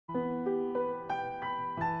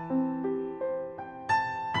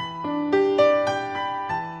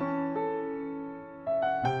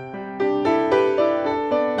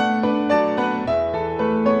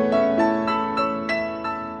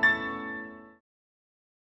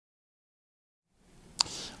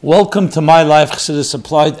Welcome to My Life Chassidus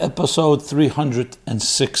Applied, episode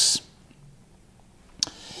 306.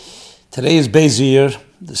 Today is Beis Iyar,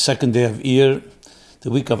 the second day of Iyar, the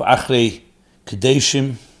week of Achrei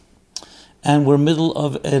Kadeshim, and we're middle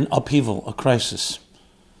of an upheaval, a crisis.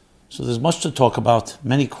 So there's much to talk about.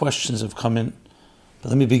 Many questions have come in. But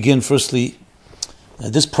let me begin firstly.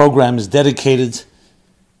 This program is dedicated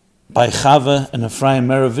by Chava and Ephraim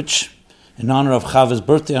Merovich in honor of Chava's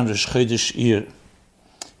birthday on Rosh Chodesh Iyar.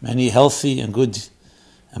 Many healthy and good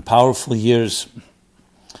and powerful years.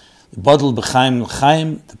 The Badal B'chaim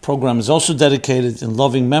L'chaim, the program is also dedicated in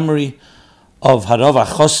loving memory of Harav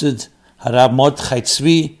HaChossid, Harav Mordechai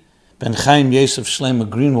Tzvi Ben Chaim Yosef Shlomo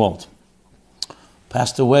Greenwald,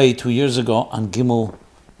 passed away 2 years ago on Gimel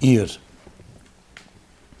Iyar.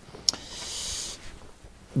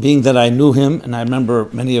 Being that I knew him, and I remember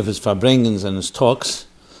many of his farbrengens and his talks,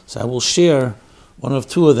 so I will share one or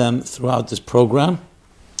two of them throughout this program,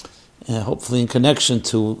 hopefully in connection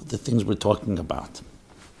to the things we're talking about.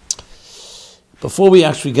 Before we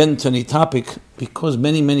actually get into any topic, because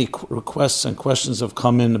many requests and questions have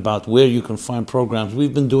come in about where you can find programs,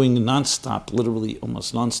 we've been doing non-stop, literally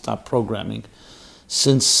almost non-stop programming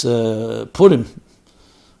since Purim,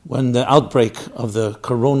 when the outbreak of the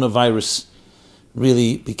coronavirus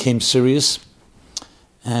really became serious.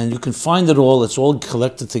 And you can find it all, it's all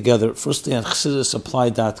collected together. Firstly at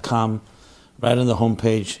chassidusapply.com, right on the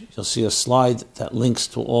homepage, you'll see a slide that links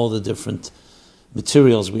to all the different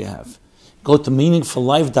materials we have. Go to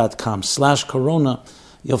meaningfullife.com/corona,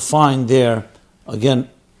 you'll find there, again,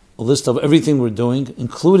 a list of everything we're doing,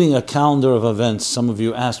 including a calendar of events. Some of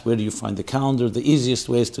you asked, where do you find the calendar? The easiest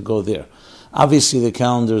way is to go there. Obviously, the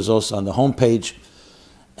calendar is also on the homepage,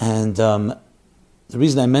 and the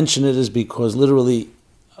reason I mention it is because literally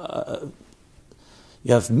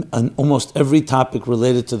you have almost every topic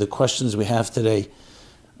related to the questions we have today,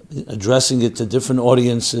 addressing it to different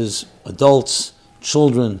audiences, adults,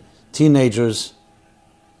 children, teenagers,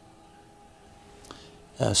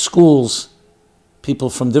 schools, people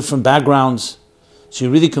from different backgrounds. So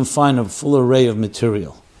you really can find a full array of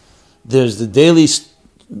material. There's the daily,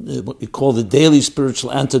 what we call the daily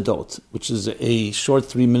spiritual antidote, which is a short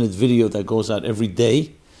 3-minute video that goes out every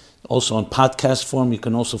day. Also on podcast form, you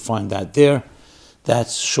can also find that there.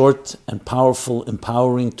 That's short and powerful,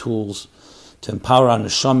 empowering tools to empower our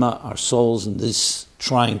neshama, our souls in these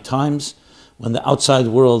trying times when the outside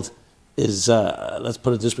world is, let's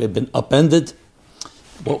put it this way, been upended.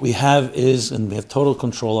 What we have is, and we have total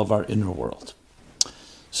control of our inner world.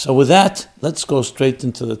 So with that, let's go straight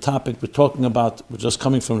into the topic we're talking about. We're just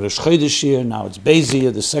coming from Rosh Chodesh Iyar, now it's Beis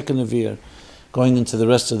Iyar, the second of Iyar, going into the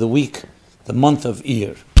rest of the week, the month of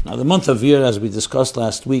Iyar. Now the month of Iyar, as we discussed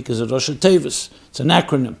last week, is a Rosh Tevis. It's an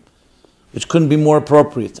acronym, which couldn't be more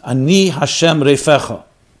appropriate. Ani Hashem Reifecha.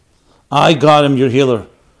 I, God, am your healer.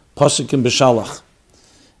 Pasuk in B'Shalach.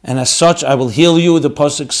 And as such, I will heal you, the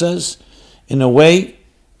Pasuk says, in a way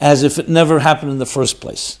as if it never happened in the first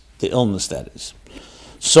place. The illness, that is.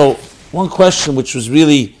 So, one question which was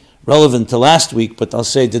really relevant to last week, but I'll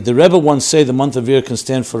say, did the Rebbe once say the month of Iyar can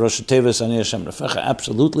stand for Rosh Tevis Ani Hashem Reifecha?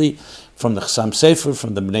 Absolutely. From the Chassam Sefer,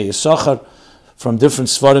 from the Bnei Yisachar, from different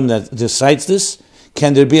Svarim that decides this.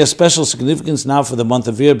 Can there be a special significance now for the month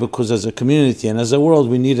of Iyar? Because as a community and as a world,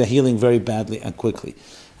 we need a healing very badly and quickly.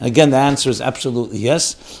 And again, the answer is absolutely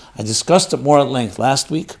yes. I discussed it more at length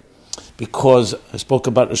last week because I spoke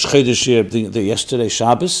about Rosh Chodesh Iyar, the yesterday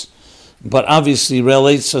Shabbos, but obviously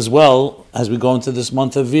relates as well as we go into this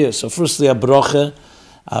month of Iyar. So firstly, a bracha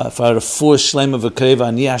for a refuah shleima v'kreva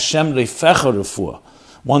ani Hashem reifecha refuah.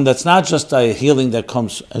 One that's not just a healing that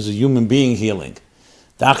comes as a human being healing,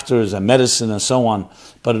 doctors and medicine and so on,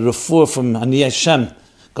 but a refuah from Ani Hashem,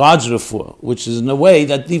 God's refuah, which is in a way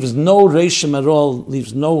that leaves no reishim at all,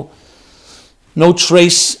 leaves no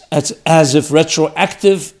trace, as if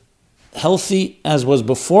retroactive, healthy as was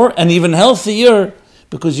before, and even healthier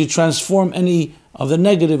because you transform any of the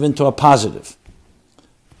negative into a positive.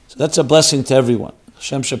 So that's a blessing to everyone.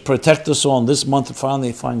 Hashem should protect us all in this month to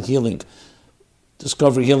finally find healing.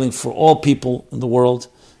 Discover healing for all people in the world.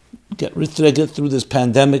 Get through this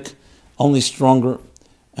pandemic only stronger,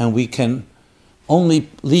 and we can only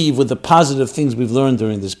leave with the positive things we've learned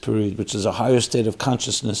during this period, which is a higher state of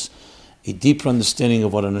consciousness, a deeper understanding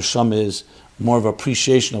of what a neshama is, more of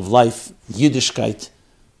appreciation of life, Yiddishkeit.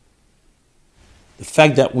 The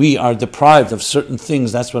fact that we are deprived of certain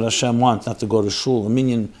things, that's what Hashem wants, not to go to shul. A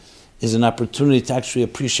minyan is an opportunity to actually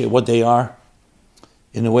appreciate what they are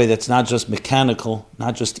in a way that's not just mechanical,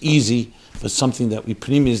 not just easy, but something that we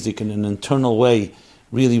pneumistic in an internal way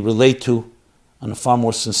really relate to on a far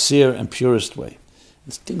more sincere and purest way.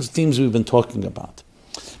 It's themes we've been talking about.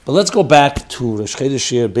 But let's go back to Rosh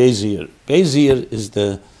Chodesh Iyar, Beis Iyar. Beis Iyar is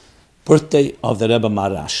the birthday of the Rebbe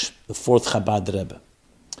Maharash, the fourth Chabad Rebbe.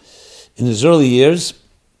 In his early years,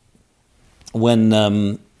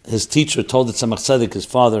 when his teacher told the Tzemach Tzedek, his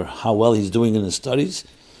father, how well he's doing in his studies,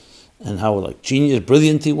 and how genius,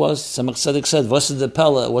 brilliant he was, Tzemach Tzedek said, "What's the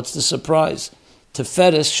pella? What's the surprise?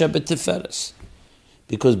 Teferes shebet teferes."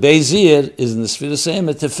 Because Beis Iyar is in the Sfiras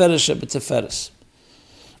Emet, Teferes shebet teferes.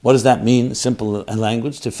 What does that mean? Simple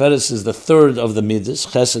language. Teferes is the third of the midas.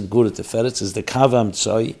 Chesed, Gura, Teferes is the kavam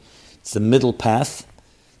tzoi. It's the middle path,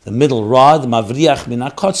 the middle rod. Mavriach min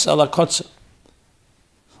hakotza al hakotza.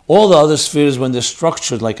 All the other spheres, when they're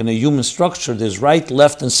structured like in a human structure, there's right,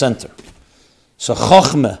 left, and center. So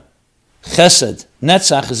Chochmeh, Chesed,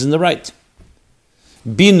 Netzach is in the right.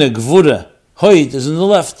 Bina, Gvura, Hoid is in the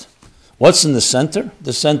left. What's in the center?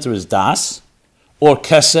 The center is Das, or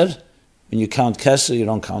Keser. When you count Keser, you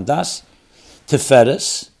don't count Das.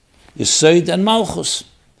 Teferes, Yesod, and Malchus.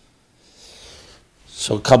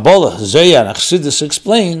 So Kabbalah, Zohar, Chassidus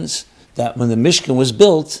explains that when the Mishkan was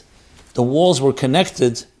built, the walls were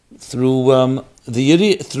connected through the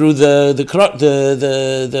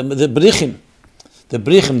brichim. The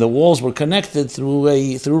brichim, the walls were connected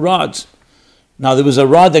through rods. Now there was a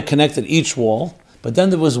rod that connected each wall, but then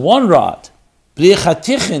there was one rod, brich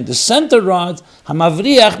hatichin, the center rod,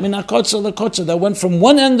 hamavriach min hakotza lekotza, that went from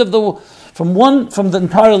one end of from the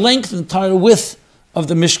entire length, the entire width of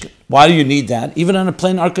the Mishkan. Why do you need that? Even on a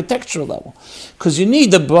plain architectural level, because you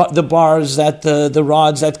need the bars that the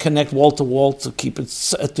rods that connect wall to wall to keep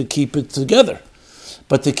it together.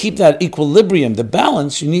 But to keep that equilibrium, the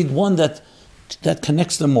balance, you need one that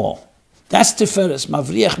connects them all. That's Tiferes.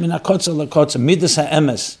 Mavriach min hakotza lekotza, midas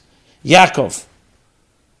ha'emes. Yaakov.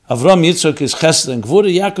 Avram Yitzchak is Chesed and Gvura.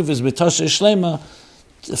 Yaakov is Mitoshe Shlema.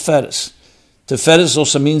 Tiferes. Tiferes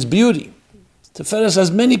also means beauty. Tiferes has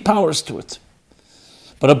many powers to it.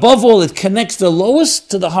 But above all, it connects the lowest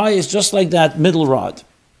to the highest, just like that middle rod.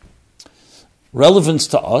 Relevance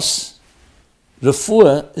to us,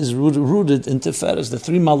 Refuah is rooted in Tiferes. The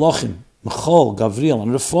three Malachim, Michal, Gavriel,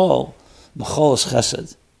 and Refuah. Michal is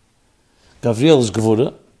Chesed, Gavriel is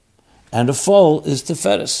Gvura, and Refuah is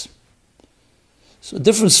Tiferes. So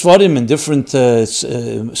different Svarim and different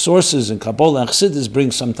sources in Kabbalah and Chassidus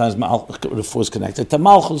bring sometimes Refuah is connected to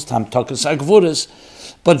Malchus, Tam Tokas Gvuras,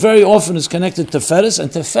 but very often it's connected to Teferes,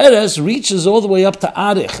 and Teferes reaches all the way up to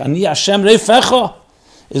Arich. Ani Hashem Reifecha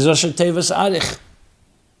is Rosh Tevis Arich,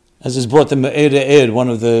 as is brought in Me'er, one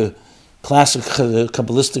of the classic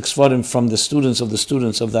Kabbalistic Svarim from the students of the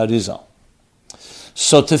Arizal.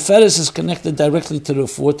 So Teferes is connected directly to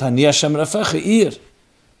Refuah. Ani Hashem Reifecha Ir.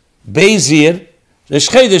 Beis Iyar, Rosh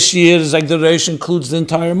Chodesh Iyar is like the Reish includes the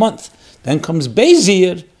entire month. Then comes Beis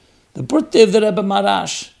Iyar, the birthday of the Rebbe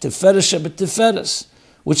Maharash, Teferes shebet Teferes,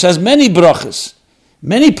 which has many brachas,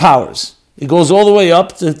 many powers. It goes all the way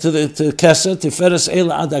up to Keser, Tiferes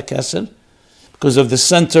Eila Ada Keser, because of the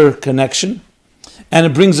center connection. And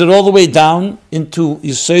it brings it all the way down into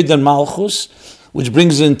Yesod and Malchus, which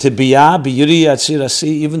brings it into Biyah, Biyuri, Atzirasi,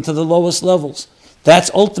 even to the lowest levels.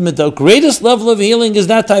 That's ultimate. The greatest level of healing is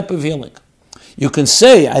that type of healing. You can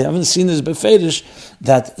say, I haven't seen this befedish,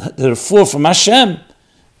 that the refuah from Hashem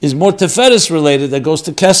is more Tiferes related, that goes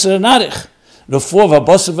to Keser and Arich. Refuah of a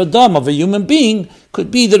bas of Adam, of a human being, could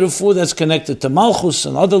be the refuah that's connected to Malchus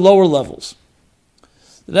and other lower levels.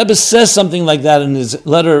 The Rebbe says something like that in his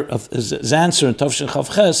letter, of his answer in Tov Shin Chav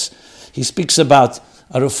Ches. He speaks about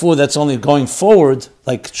a refuah that's only going forward,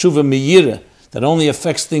 like Tshuva Me'ira, that only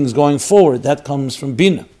affects things going forward. That comes from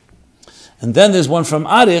Bina. And then there's one from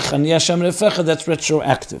Arich, and Yashem Refecha, that's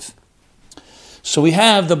retroactive. So we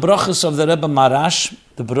have the brachas of the Rebbe Maharash,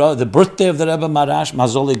 the birthday of the Rebbe Maharash,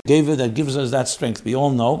 Mazoli gave it, that gives us that strength. We all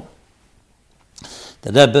know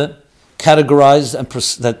the Rebbe categorized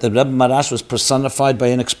that the Rebbe Maharash was personified by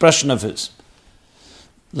an expression of his.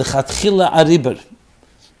 Lechatchila ariber.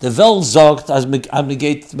 The Welt sagt, als man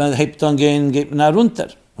geht, man hebt dann gehen, geht man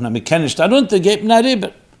herunter. Und man kann nicht herunter, geht man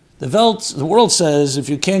ariber. The world says, if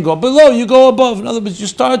you can't go below, you go above. In other words, you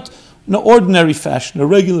start in an ordinary fashion, a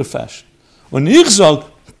regular fashion. When ich sag,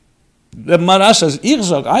 Rebbe Maharash says,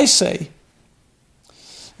 I say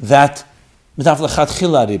that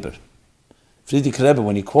Friedrich Rebbe,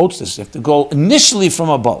 when he quotes this, you have to go initially from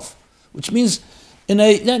above, which means in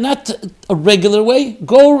not a regular way.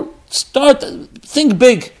 Think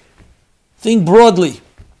big, think broadly.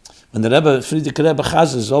 When the Rebbe, Friedrich Rebbe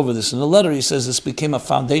Chaz is over this in a letter, he says, this became a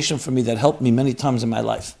foundation for me that helped me many times in my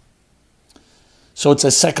life. So it's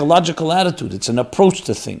a psychological attitude, it's an approach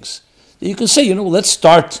to things. You can say, let's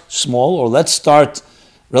start small, or let's start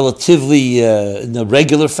relatively in a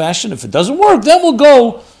regular fashion. If it doesn't work, then we'll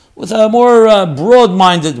go with a more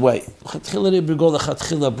broad-minded way.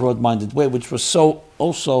 The broad-minded way, which was so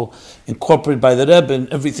also incorporated by the Rebbe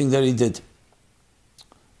in everything that he did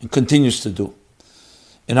and continues to do.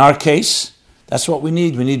 In our case, that's what we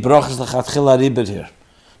need. We need brachas l'chatchila ribet here.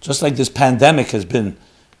 Just like this pandemic has been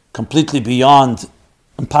completely beyond,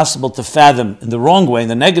 impossible to fathom in the wrong way, in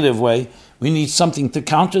the negative way, we need something to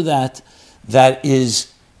counter that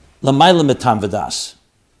is l'mayla metam v'das,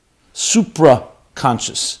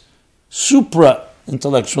 supra-conscious,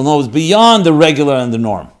 supra-intellectual, knows beyond the regular and the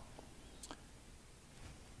norm.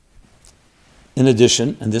 In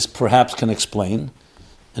addition, and this perhaps can explain,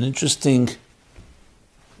 an interesting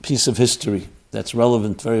piece of history that's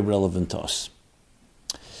relevant, very relevant to us.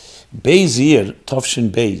 Beis Year, Tovshin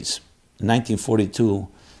Beis, in 1942,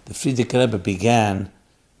 the Frierdiker Rebbe began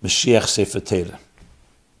Mashiach Sefer Torah.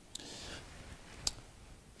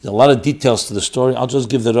 There's a lot of details to the story. I'll just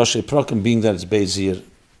give the Rosh Prokim, being that it's Beis Year.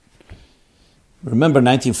 Remember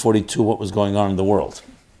 1942, what was going on in the world.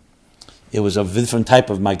 It was a different type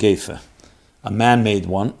of Magefa, a man-made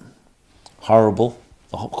one, horrible,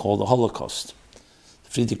 called the Holocaust.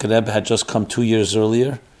 The Frierdiker Rebbe had just come 2 years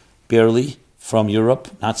earlier, barely, from Europe,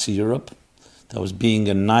 Nazi Europe, that was being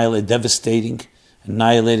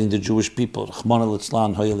annihilating the Jewish people. Rachmana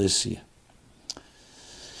litzlan hoya le'siyah.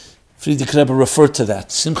 Frierdiker Rebbe referred to that.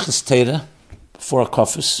 Simchas Torah, before a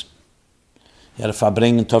kofis. He had a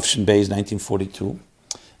Fabring in Tovshin Beis, 1942.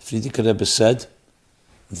 Frierdiker Rebbe said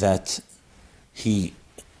that he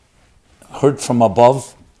heard from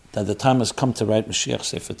above that the time has come to write Mashiach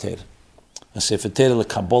Sefer Torah. A Sefer Torah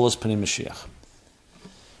l'Kabbalas Pnei Mashiach.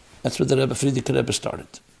 That's where the Rebbe, Frierdiker Rebbe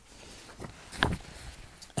started.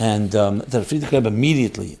 And the Frierdiker Rebbe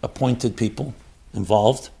immediately appointed people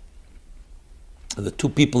involved. The two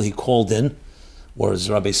people he called in was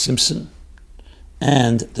Rabbi Simpson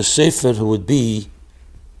and the Sefer, who would be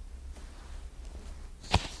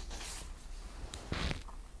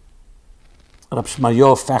Rabbi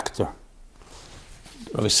Shmaryo Factor.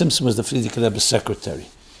 Rabbi Simpson was the Frierdiker Rebbe's secretary.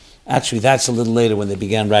 Actually, that's a little later when they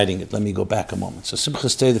began writing it. Let me go back a moment. So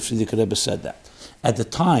Simchas Torah, the Frierdiker Rebbe said that. At the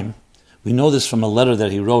time, we know this from a letter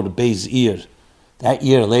that he wrote, a Beis Year,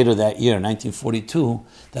 later that year, 1942,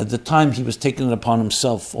 that at the time he was taking it upon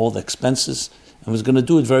himself, all the expenses, and was going to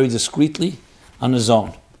do it very discreetly on his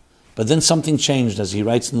own. But then something changed, as he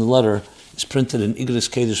writes in the letter. It's printed in Igros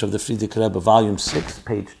Kodesh of the Frierdiker Rebbe, volume 6,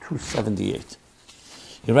 page 278.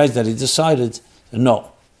 He writes that he decided,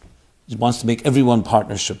 no, he wants to make everyone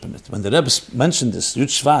partnership in it. When the Rebbe mentioned this, Yud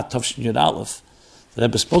Shvat, Tovshin Yud Aleph, the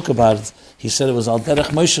Rebbe spoke about it, he said it was Al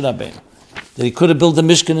Derech Moshe Rabbeinu, that he could have built the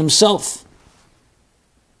Mishkan himself.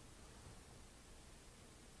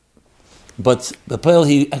 But the Peil,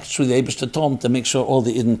 he actually, the Eibishter told him to make sure all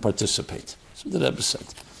the Eden participate. That's what the Rebbe said.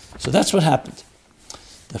 So that's what happened.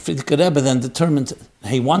 The Frierdiker Rebbe then determined,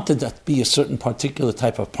 he wanted that to be a certain particular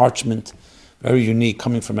type of parchment, very unique,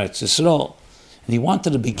 coming from Eretz Yisrael. And he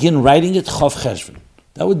wanted to begin writing it Chav Cheshvan.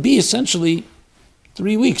 That would be essentially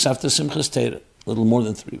 3 weeks after Simchas Torah, a little more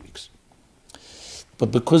than 3 weeks.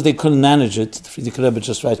 But because they couldn't manage it, the Frierdiker Rebbe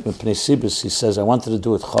just writes Mepnei Sibus, he says, I wanted to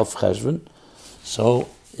do it Chav Cheshvan. So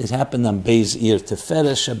it happened on Beis Year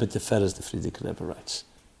Teferes, Shebet Teferes, the Frierdiker Rebbe writes.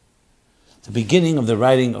 The beginning of the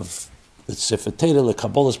writing of the Sefer Torah,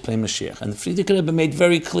 l'Kabbalas Pnei Mashiach. And the Frierdiker Rebbe made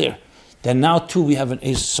very clear that now too we have an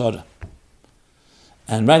Eis Sorah.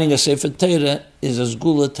 And writing a Sefer Torah is a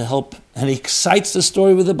zgula to help, and he cites the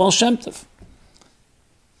story with the Baal Shem Tov.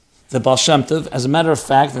 The Baal Shem Tov, as a matter of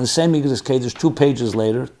fact, in the same Igros Kodesh, 2 pages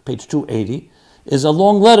later, page 280, is a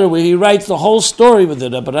long letter where he writes the whole story with the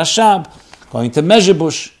Rebbe Rashab, going to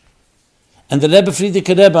Mezhebush, and the Rebbe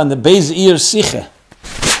Frierdiker Rebbe on the Beis Year Sicha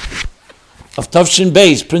of Tovshin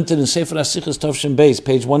Beis, printed in Sefer HaSichas Tovshin Beis,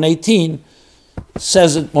 page 118,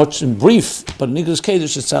 says it much in brief, but in Igros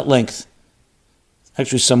Kodesh it's at length.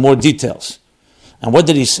 Actually, some more details. And what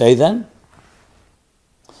did he say then?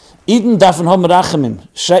 Eden dafen hom rachamim,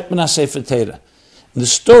 shreit men ha-Sefer Torah. The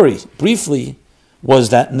story, briefly, was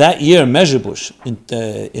that in that year, Mezhebush, in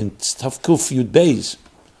Tavkuf Yud Beis,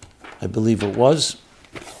 I believe it was,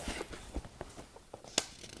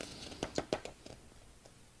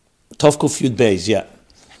 Tavkuf Yud Beis, yeah.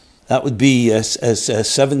 That would be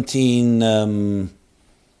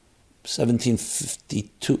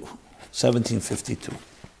 1752. 1752.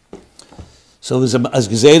 So there's as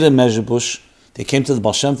Gezeda and Mezhebush, they came to the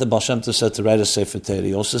Baal Shem Tov said to write a Sefer Torah.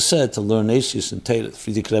 He also said to learn Eisius and Torah.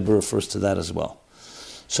 Frierdiker Rebbe refers to that as well.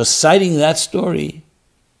 So citing that story,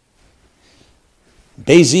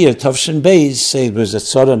 Beis Year, Tovshin Beis, say it was a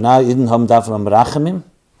Tzorah na Eden Ham Davram Rachamim.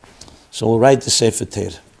 So we'll write the Sefer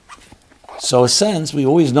Torah. So in a sense, we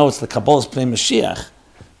always know it's the Kabbalas Pnei Mashiach,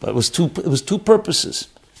 But it was two purposes.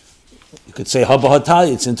 You could say Haba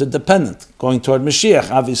Hatali, it's interdependent. Going toward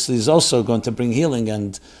Mashiach obviously is also going to bring healing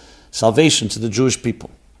and salvation to the Jewish people.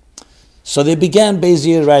 So they began Beis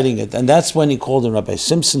writing it, and that's when he called in Rabbi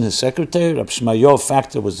Simpson, his secretary. Rabbi Shemayahu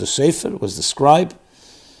Factor was the sefer, was the scribe,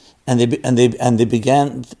 and they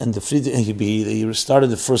began. And he started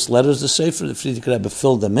the first letters of the sefer. The Frierdiker Rebbe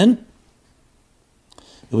filled them in.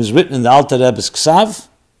 It was written in the Alter Rebbe's Ksav.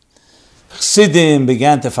 Chassidim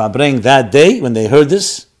began to farbring that day when they heard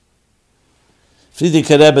this.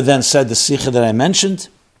 Frierdiker Rebbe then said the Sikha that I mentioned,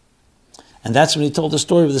 and that's when he told the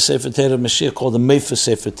story of the Sefer Torah of Mashiach called the Mefer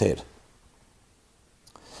Sefer Torah.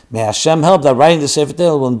 May Hashem help that writing the Sefer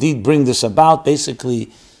Torah will indeed bring this about,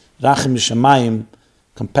 basically, Rachim Yishamayim,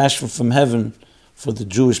 compassion from heaven for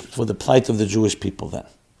the plight of the Jewish people then.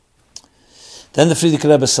 Then the Frierdiker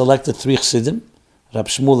Rebbe selected 3 Chassidim, Rab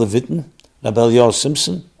Shmuel Levittin, Rab Eliyahu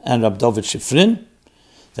Simpson, and Rab David Shifrin,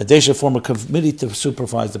 that they should form a committee to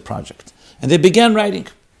supervise the project. And they began writing.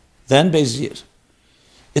 Then Beis.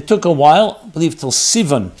 It took a while, I believe till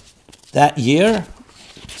Sivan that year,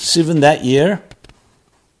 Tovshin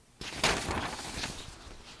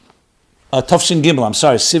Gimel,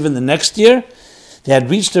 Sivan the next year, they had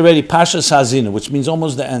reached already Pashas Hazina, which means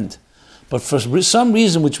almost the end. But for some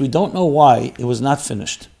reason, which we don't know why, it was not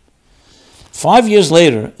finished. 5 years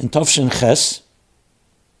later, in Tovshin Ches,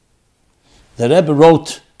 the Rebbe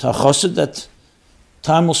wrote to a Chassid that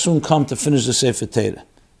time will soon come to finish the Sefer Torah.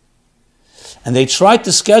 And they tried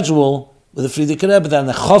to schedule with the Frierdiker Rebbe that in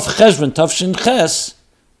the Chav Cheshvan Tovshin Ches,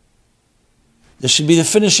 there should be the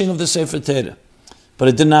finishing of the Sefer Torah. But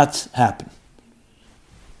it did not happen.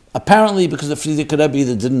 Apparently because the Frierdiker Rebbe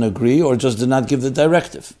either didn't agree or just did not give the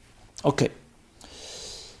directive. Okay.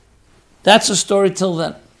 That's a story till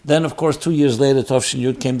then. Then, of course, 2 years later, Tovshin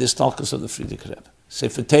Yud came the Stalkus of the Frierdiker Rebbe.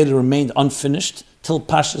 Sefer Torah remained unfinished till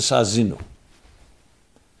Pashas Hazinu.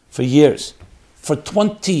 For years. For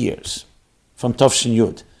 20 years. From Tovshin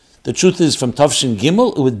Yud. The truth is, from Tovshin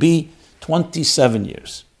Gimel, it would be 27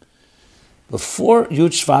 years. Before Yud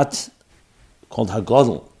Shvat, called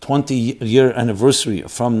Hagadol, 20-year anniversary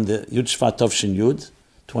from the Yud Shvat Tovshin Yud,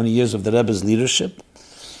 20 years of the Rebbe's leadership.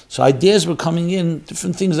 So ideas were coming in,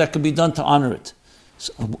 different things that could be done to honor it.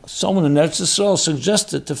 So, someone in Eretz Yisrael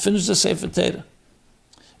suggested to finish the Sefer Torah.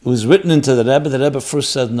 It was written into the Rebbe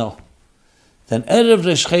first said no. Then Erev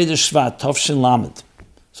Reish Chodesh Shvat, Tovshin Lamed.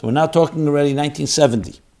 So we're now talking already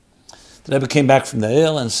 1970. The Rebbe came back from the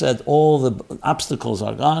Eil and said all the obstacles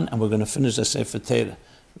are gone and we're going to finish the Sefer Torah.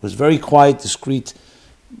 It was very quiet, discreet.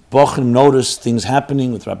 Bochum noticed things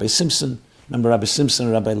happening with Rabbi Simpson. Remember Rabbi Simpson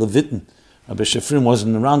and Rabbi Levittin. Rabbi Shifrin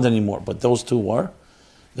wasn't around anymore, but those two were.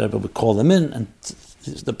 The Rebbe would call them in and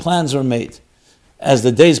the plans were made. As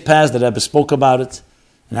the days passed, the Rebbe spoke about it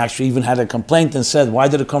and actually even had a complaint and said, why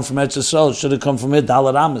did it come from Eretz Yisrael? It should have come from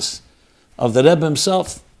Dalar Amos, of the Rebbe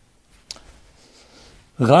himself.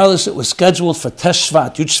 Regardless, it was scheduled for Tesh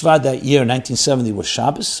Shvat. Yud Shvat that year, 1970, was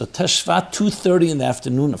Shabbos. So Tesh Shvat, 2:30 in the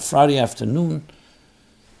afternoon, a Friday afternoon,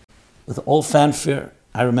 with all fanfare.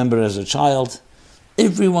 I remember as a child,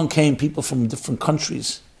 everyone came, people from different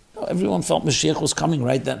countries. Everyone felt Mashiach was coming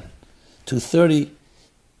right then. 2:30,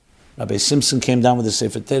 Rabbi Simpson came down with the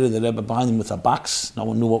Sefer Torah, the Rebbe behind him with a box. No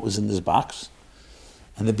one knew what was in this box.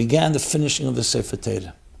 And they began the finishing of the Sefer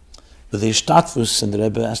Torah. With the Ishtatvus, and the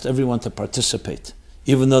Rebbe asked everyone to participate.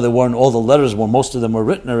 Even though there weren't all the letters, most of them were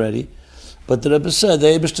written already. But the Rebbe said, the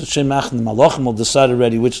Eibishter Shemach and the Malachim will decide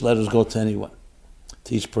already which letters go to anyone,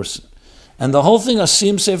 to each person. And the whole thing,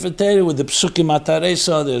 Asim Sefer Torah, with the Psukim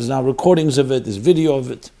Ataresa, there's now recordings of it, there's video of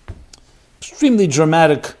it. Extremely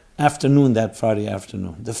dramatic afternoon, that Friday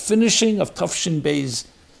afternoon. The finishing of Tovshin Bey's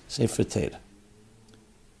Sefer Torah.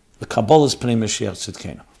 The Kabbalah's Pnei Mashiach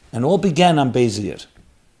Tzidkenu. And all began on Beis Yir.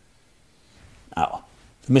 Now,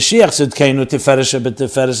 the Mashiach Tzidkenu Tiferes but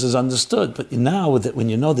Tiferes is understood. But now, when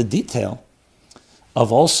you know the detail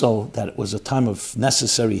of also that it was a time of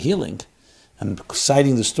necessary healing, and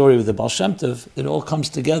citing the story of the Baal Shem Tov, it all comes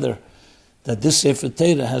together that this Sefer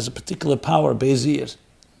Torah has a particular power, Beis Yir.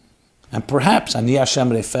 And perhaps, Ani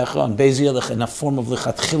Hashem Refecha, and Beis Yir in a form of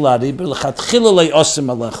Lechatchila Ariber, Lechatchila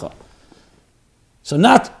Le'osim Alecha. So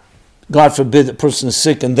not, God forbid, a person is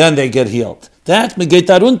sick and then they get healed. That, Megeit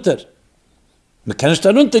Arunter. Mekenish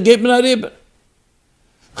Arunter, Geit Men Ariber.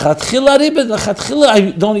 Lechatchila Ariber, Lechatchila,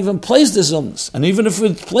 I don't even place this illness. And even if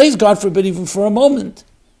it plays, God forbid, even for a moment,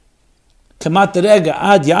 Kamat Rega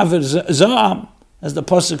Ad Yaver Zoam, as the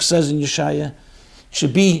Pasuk says in Yeshaya,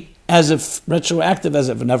 should be as if retroactive, as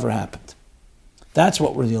if it never happened. That's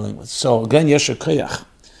what we're dealing with. So again, Yesher Koyach,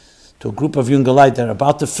 to a group of Yungalite, they're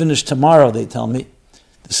about to finish tomorrow, they tell me,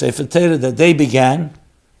 the Sefer Torah that they began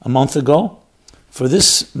a month ago, for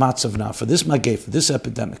this matzav now, for this magay, for this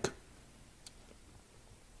epidemic.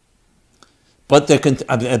 But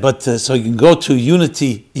so you can go to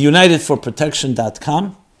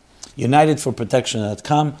unitedforprotection.com,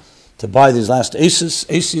 unitedforprotection.com, to buy these last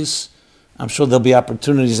ACEs. I'm sure there'll be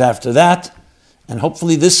opportunities after that. And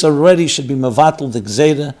hopefully this already should be mevatel the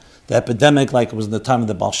gzeira, the epidemic, like it was in the time of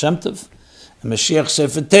the Baal Shem Tov. And Mashiach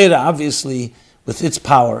Sefer Torah, obviously, with its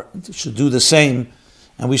power, should do the same.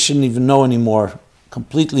 And we shouldn't even know anymore.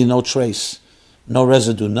 Completely no trace, no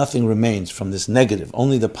residue, nothing remains from this negative.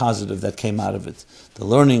 Only the positive that came out of it. The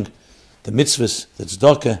learning, the mitzvahs, the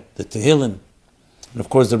tzedakah, the tehillim, and of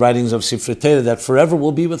course the writings of Sefer Torah that forever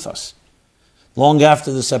will be with us. Long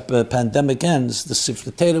after this pandemic ends, the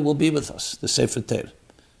Sefer Torah will be with us, the Sefer Torah.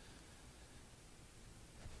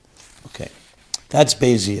 Okay, that's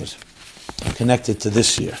Beis Iyar, connected to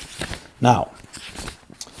this year. Now,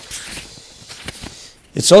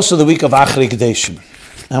 it's also the week of Achrei Kedeshim,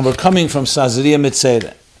 and we're coming from Sazria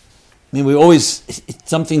Mitzera. I mean, we always,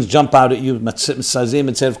 some things jump out at you. Sazria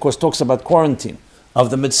Mitzera, of course, talks about quarantine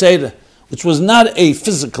of the Mitzera, which was not a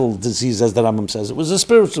physical disease, as the Rambam says. It was a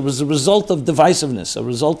spiritual. It was a result of divisiveness, a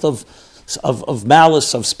result of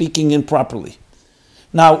malice, of speaking improperly.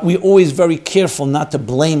 Now, we're always very careful not to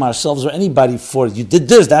blame ourselves or anybody for it. You did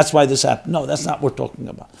this, that's why this happened. No, that's not what we're talking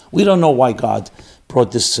about. We don't know why God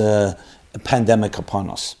brought this pandemic upon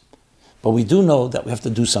us. But we do know that we have to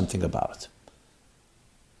do something about it.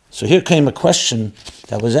 So here came a question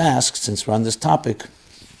that was asked, since we're on this topic.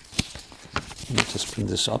 Let me just bring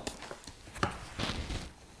this up.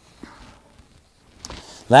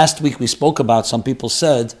 Last week we spoke about, some people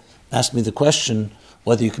asked me the question,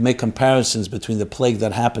 whether you can make comparisons between the plague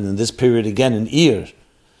that happened in this period again in Iyar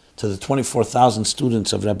to the 24,000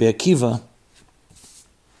 students of Rabbi Akiva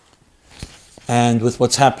and with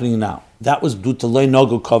what's happening now. That was due to Loi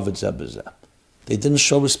Nogu Koved Zeh B'Zeh. They didn't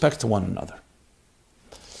show respect to one another.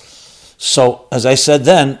 So, as I said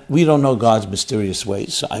then, we don't know God's mysterious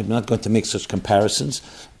ways, so I'm not going to make such comparisons.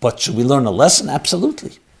 But should we learn a lesson?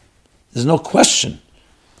 Absolutely. There's no question.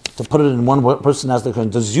 To put it in one person asked the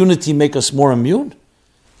question, does unity make us more immune?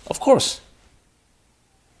 Of course.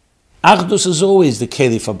 Achdus is always the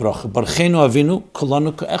keli for bracha. Barchenu avinu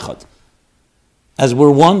kolanu ka'echad. As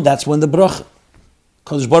we're one, that's when the bracha.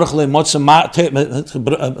 Kodesh Baruch le'motza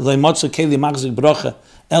keli magzik bracha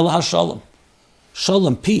el ha-shalom.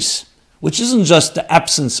 Shalom, peace, which isn't just the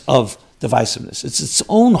absence of divisiveness. It's its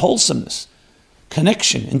own wholesomeness,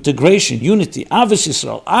 connection, integration, unity. Avos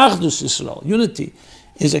Yisrael, Achdus Yisrael, unity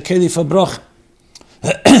is a keli for bracha.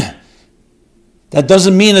 That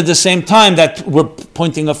doesn't mean at the same time that we're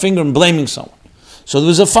pointing a finger and blaming someone. So there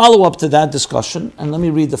was a follow-up to that discussion, and let me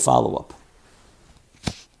read the follow-up.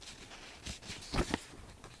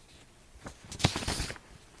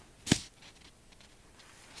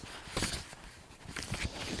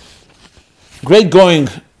 Great going,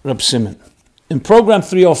 Reb Simon. In program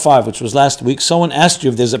 305, which was last week, someone asked you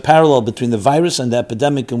if there's a parallel between the virus and the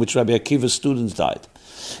epidemic in which Rabbi Akiva's students died.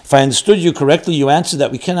 If I understood you correctly, you answered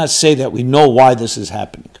that we cannot say that we know why this is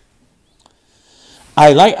happening.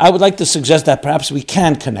 I would like to suggest that perhaps we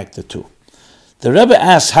can connect the two. The Rebbe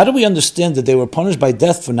asks, how do we understand that they were punished by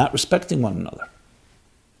death for not respecting one another?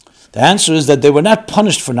 The answer is that they were not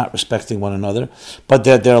punished for not respecting one another, but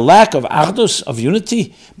that their lack of achdus, of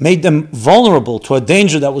unity, made them vulnerable to a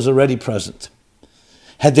danger that was already present.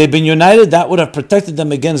 Had they been united, that would have protected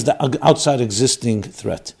them against the outside existing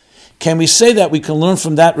threat. Can we say that we can learn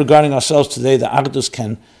from that regarding ourselves today, that achdus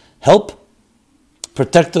can help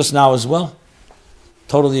protect us now as well?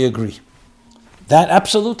 Totally agree. That,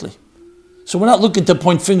 absolutely. So we're not looking to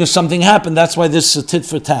point fingers, something happened, that's why this is a tit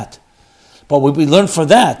for tat. But what we learn from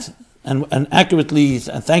that, and accurately,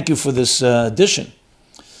 and thank you for this addition,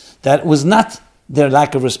 that was not their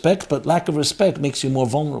lack of respect, but lack of respect makes you more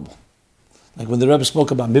vulnerable. Like when the Rebbe spoke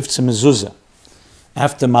about Mivtza Mezuzah,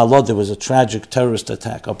 after Malod there was a tragic terrorist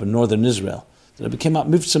attack up in northern Israel. The Rebbe came out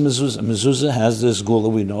Mivtza Mezuzah. Mezuzah has this gula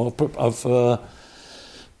we know of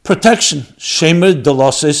protection. Shemer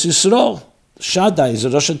Deloses Yisrael. Shaddai is a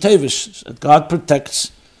Rosh Tevish. God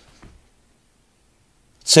protects.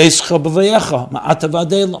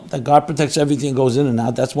 That God protects everything, goes in and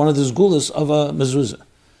out. That's one of the gulas of a mezuzah.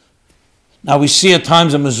 Now we see at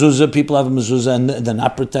times a mezuzah, people have a mezuzah and they're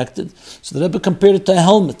not protected. So the Rebbe compared it to a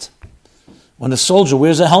helmet. When a soldier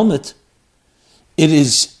wears a helmet,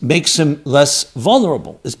 it makes him less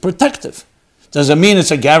vulnerable. It's protective. Does it mean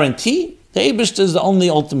it's a guarantee? The Eibishter is the only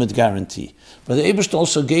ultimate guarantee. But the Eibishter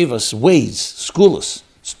also gave us ways, skulas,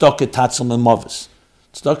 stoket, tatzel, and movis.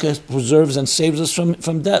 Tzedakah preserves and saves us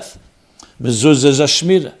from death. Mezuzah is a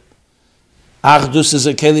shmira. Achdus is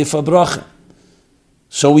a keli for bracha.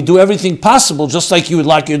 So we do everything possible, just like you would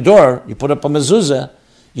lock your door, you put up a mezuzah,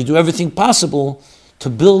 you do everything possible to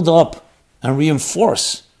build up and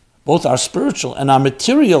reinforce both our spiritual and our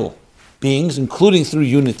material beings, including through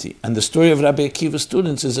unity. And the story of Rabbi Akiva's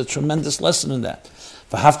students is a tremendous lesson in that.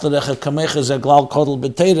 As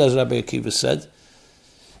Rabbi Akiva said,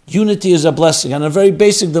 unity is a blessing. And a very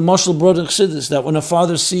basic, the Moshel brought in Chassidus, that when a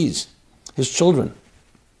father sees his children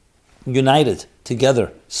united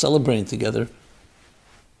together, celebrating together,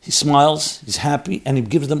 he smiles, he's happy, and he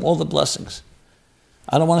gives them all the blessings.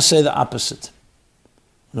 I don't want to say the opposite.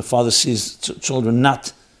 When a father sees children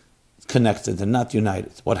not connected and not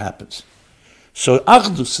united, what happens? So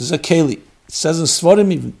Achdus is a keli. It says in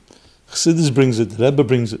Svarim even, Chassidus brings it, the Rebbe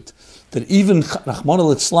brings it, that even Rachmana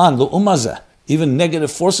litzlan, lo umazah, even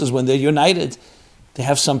negative forces, when they're united, they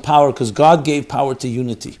have some power, because God gave power to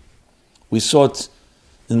unity. We saw it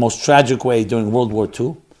in the most tragic way during World War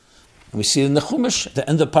II. And we see it in the Chumash, at the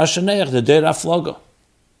end of Parsha Ne'ach, the Deir HaFloga,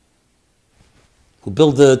 who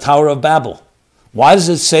built the Tower of Babel. Why does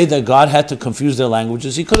it say that God had to confuse their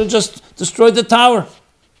languages? He could have just destroyed the tower,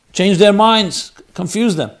 changed their minds,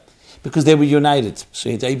 confused them, because they were united. So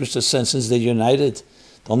the Eibishter said, since they're united,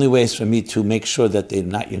 the only way is for me to make sure that they're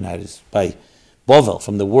not united is by Bovel,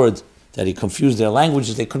 from the word that he confused their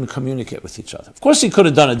languages, they couldn't communicate with each other. Of course, he could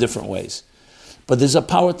have done it different ways, but there's a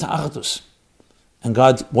power to Achdus. And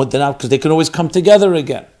God wanted out, because they could always come together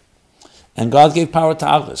again. And God gave power to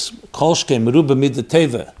Achdus. Kol shkei meruba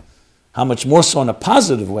midateva. How much more so in a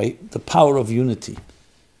positive way, the power of unity.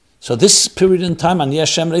 So this period in time, Ani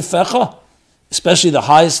Hashem Reifecha, especially the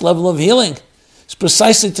highest level of healing, is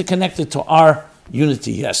precisely to connect it to our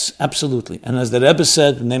unity. Yes, absolutely. And as the Rebbe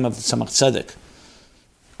said, in the name of the Tzemach Tzedek,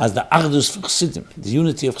 as the Achdus for Chassidim, the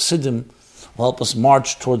unity of Chassidim, will help us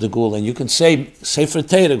march toward the goal. And you can say, Sefer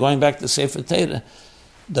Torah, going back to Sefer Torah,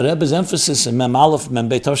 the Rebbe's emphasis in Mem Aleph, Mem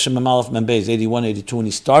Beit, Tavshin Mem Aleph, Mem Beit, 81, 82, when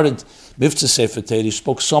he started Mivtza Sefer Torah, he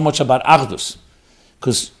spoke so much about Achdus,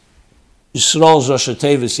 because Yisrael Rosh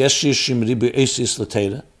Tevis, Yesh Yishim Ribu Eisis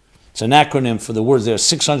LaTorah. It's an acronym for the words. There are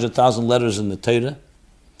 600,000 letters in the Torah.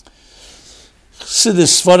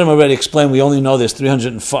 Chassidus Sfarim already explained, we only know there's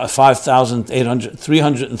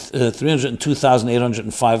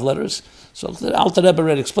 302,805 letters. So the Alter Rebbe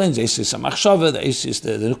already explains Eisis HaMachshava, the Eisis,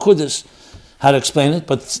 the Nekudas, how to explain it,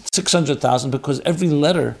 but 600,000, because every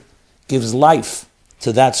letter gives life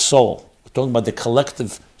to that soul. We're talking about the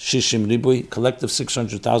collective Shishim Ribui, collective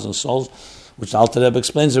 600,000 souls, which the Alter Rebbe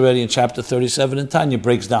explains already in chapter 37 in Tanya,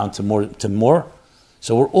 breaks down to more.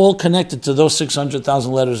 So we're all connected to those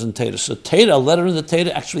 600,000 letters in Torah. So Torah, a letter in the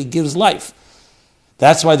Torah, actually gives life.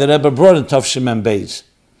 That's why the Rebbe brought in Tavshim and Beis,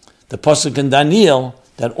 the Pasuk in Daniel,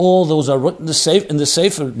 that all those are written in the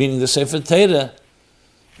Sefer, meaning the Sefer Torah,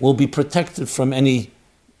 will be protected from any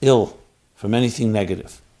ill, from anything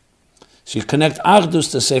negative. So you connect Achdus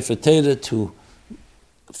to Sefer Torah to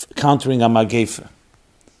countering a Magefa.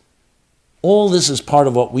 All this is part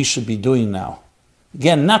of what we should be doing now.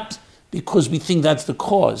 Again, not because we think that's the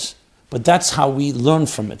cause, but that's how we learn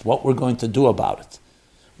from it, what we're going to do about it.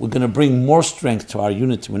 We're going to bring more strength to our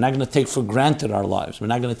unity. We're not going to take for granted our lives. We're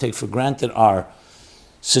not going to take for granted our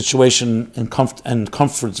situation and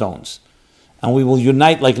comfort zones. And we will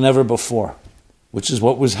unite like never before, which is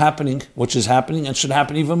what is happening and should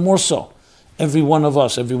happen even more so. Every one of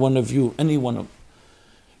us, every one of you, any one of you,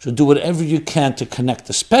 should do whatever you can to connect,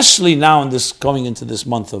 especially now in this, going into this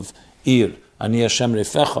month of Iyar, Ani Hashem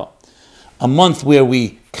Reifecha, a month where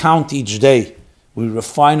we count each day, we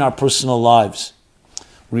refine our personal lives,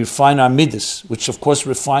 we refine our midas, which of course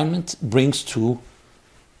refinement brings to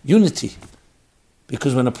unity.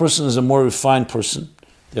 Because when a person is a more refined person,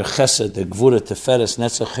 their chesed, their gvura, teferes,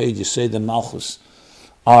 netzach, yesed, and malchus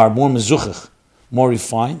are more mezuchach, more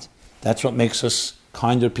refined. That's what makes us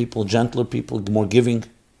kinder people, gentler people, more giving,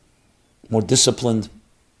 more disciplined.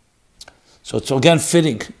 So it's again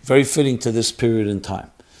fitting, very fitting to this period in time.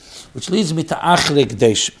 Which leads me to Achrei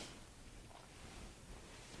Kdeishim.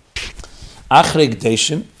 Achrei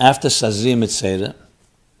Kdeishim, after Sazria Mitzera,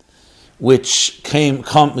 which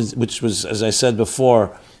was, as I said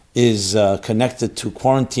before, is connected to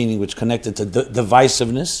quarantining, which connected to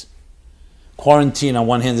divisiveness. Quarantine, on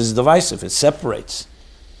one hand, is divisive; it separates,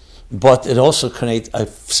 but it also creates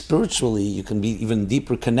spiritually. You can be even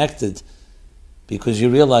deeper connected, because you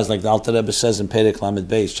realize, like the Alter Rebbe says in Perek Lamed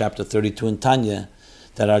Beis, chapter 32 in Tanya,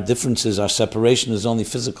 that our differences, our separation is only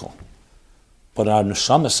physical, but our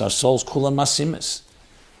neshamas, our souls, kulan masimis,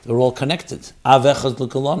 they're all connected. Av echad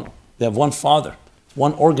l'kulanu. They have one Father,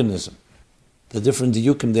 one organism. The different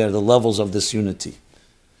diyukim there, the levels of this unity.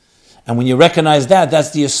 And when you recognize that, that's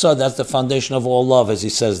the yesod, that's the foundation of all love, as he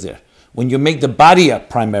says there. When you make the body a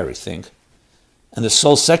primary thing, and the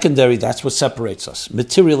soul secondary, that's what separates us.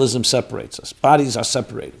 Materialism separates us. Bodies are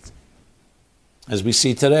separated. As we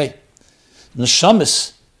see today.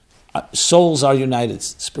 Neshamis, souls are united.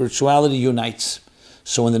 Spirituality unites.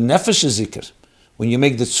 So when the nefesh is zikr, when you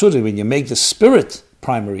make the tzuri, when you make the spirit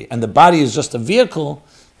primary, and the body is just a vehicle,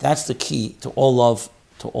 that's the key to all love,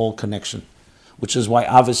 to all connection. Which is why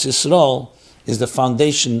Avos Yisrael is the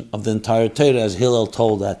foundation of the entire Torah, as Hillel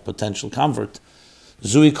told that potential convert.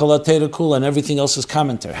 Zui kol ha-Torah kula, and everything else is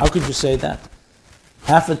commentary. How could you say that?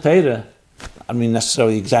 Half a Torah, I mean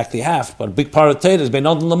necessarily exactly half, but a big part of Torah is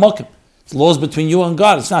beinodin l'mokim. It's laws between you and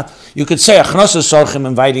God. It's not. You could say achnosas sorchim,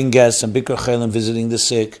 inviting guests, and bikur chelim, visiting the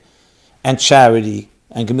sick, and charity,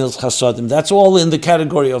 and gemilas chasadim. That's all in the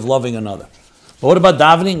category of loving another. But what about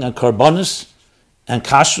davening and korbanos and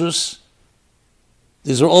kashrus?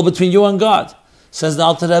 These are all between you and God. Says the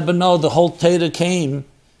Alter Rebbe, no, the whole Torah came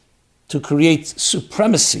to create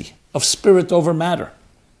supremacy of spirit over matter,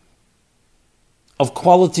 of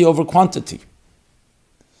quality over quantity.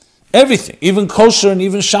 Everything, even kosher and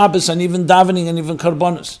even Shabbos and even davening and even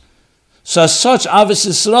karbonos. So as such, Avos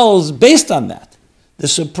Yisrael is based on that. The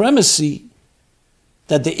supremacy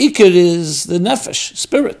that the ikar is the nefesh,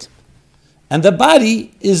 spirit. And the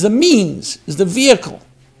body is the means, is the vehicle.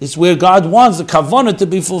 It's where God wants the kavanah to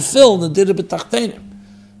be fulfilled, the dira b'tachtenim.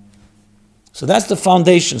 So that's the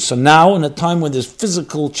foundation. So now, in a time when there's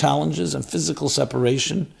physical challenges and physical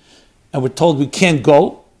separation, and we're told we can't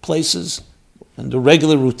go places and the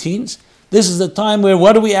regular routines, this is the time where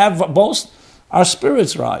what do we have boast? Our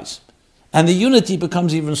spirits rise. And the unity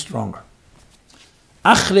becomes even stronger.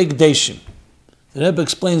 Achrei Gdeishim. The Rebbe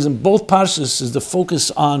explains in both parshas is the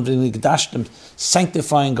focus on v'nigdashtem,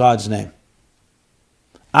 sanctifying God's name.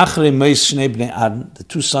 Achrei Meis Shnei Bnei Aaron, the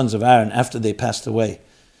two sons of Aaron, after they passed away,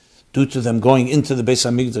 due to them going into the Beis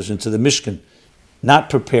HaMikdash, into the Mishkan, not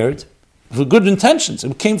prepared, for good intentions.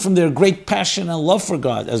 It came from their great passion and love for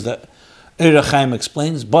God, as the Eir HaChaim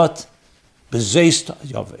explains, but Bezeist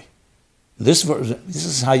Yaveh. This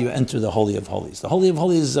is how you enter the Holy of Holies. The Holy of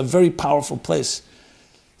Holies is a very powerful place.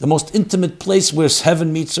 The most intimate place where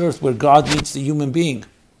heaven meets earth, where God meets the human being.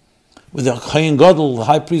 Where the Kohen Gadol, the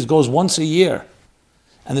high priest, goes once a year.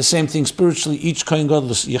 And the same thing spiritually, each Kohen Gadol,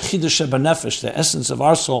 Yechidah Sheba Nefesh, the essence of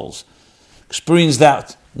our souls, experience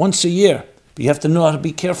that once a year. But you have to know how to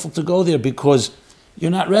be careful to go there because you're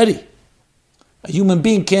not ready. A human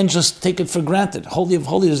being can't just take it for granted. Holy of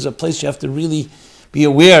Holies is a place you have to really be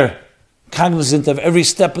aware, cognizant of every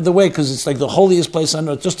step of the way, because it's like the holiest place on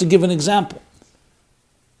earth. Just to give an example,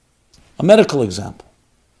 a medical example.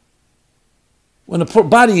 When a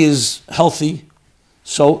body is healthy,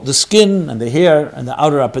 so the skin and the hair and the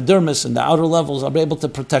outer epidermis and the outer levels are able to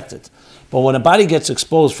protect it. But when a body gets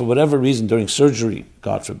exposed for whatever reason during surgery,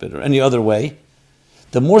 God forbid, or any other way,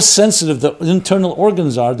 the more sensitive the internal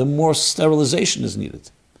organs are, the more sterilization is needed.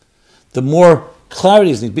 The more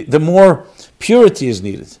clarity is needed, the more purity is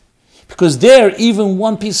needed. Because there, even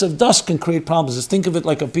one piece of dust can create problems. Just think of it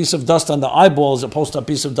like a piece of dust on the eyeball as opposed to a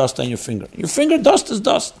piece of dust on your finger. Your finger dust is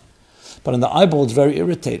dust. But on the eyeball, it's very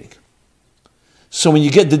irritating. So when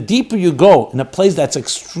you get, the deeper you go in a place that's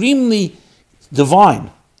extremely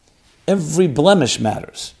divine, every blemish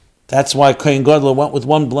matters. That's why Kohen Gadol went with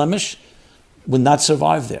one blemish, would not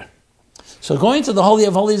survive there. So going to the Holy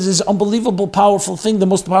of Holies is an unbelievable, powerful thing, the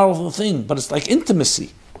most powerful thing, but it's like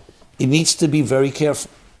intimacy. It needs to be very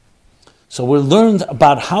careful. So we learned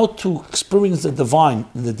about how to experience the divine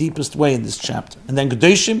in the deepest way in this chapter. And then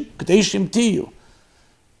Gedeshim Tiyu.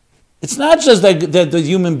 It's not just that the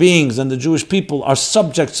human beings and the Jewish people are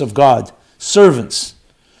subjects of God, servants.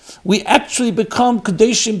 We actually become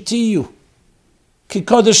Gedeshim Tiyu,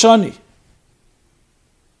 Kikodeshani.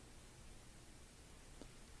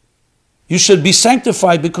 You should be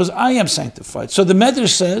sanctified because I am sanctified. So the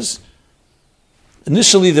Medrash says,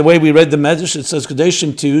 initially the way we read the Medrash, it says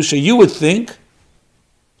Gedeshim Tiyu, so you would think,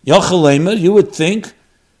 Yachalemer, you would think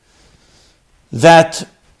that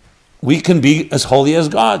we can be as holy as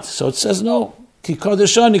God. So it says no. My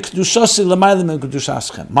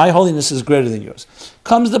holiness is greater than yours.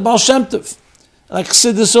 Comes the Baal Shem Tov. Like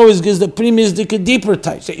Chassidus always gives the premise, the deeper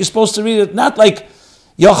types. That you're supposed to read it not like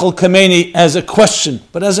Yachal Kameni as a question,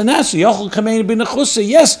 but as an answer. Yachal Kameni bin Achusa.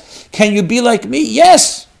 Yes. Can you be like me?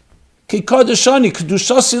 Yes. My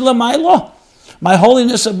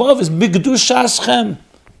holiness above is Bigdushas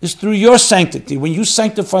is through your sanctity. When you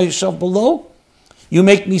sanctify yourself below, you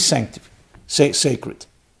make me sacred.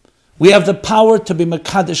 We have the power to be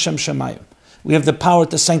Mekadesh Shem Shemayim. We have the power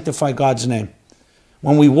to sanctify God's name.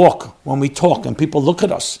 When we walk, when we talk, and people look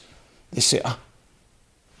at us, They say, a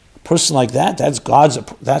person like that,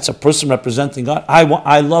 that's a person representing God.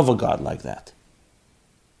 I love a God like that.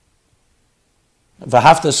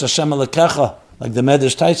 V'haftas Hashem alekecha, like the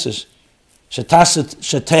Medrash Taisus,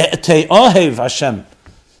 shete'ohev Hashem,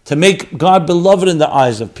 to make God beloved in the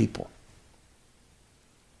eyes of people.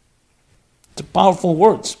 It's powerful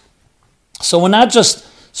words. So we're not just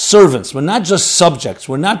servants, we're not just subjects,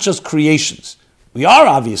 we're not just creations. We are,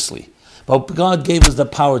 obviously, but God gave us the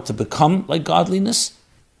power to become like godliness,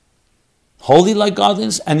 holy like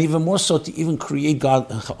godliness, and even more so to even create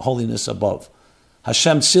God holiness above.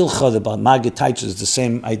 Hashem Tzilcha, the Maggid Taich, is the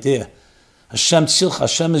same idea. Hashem Tzilcha,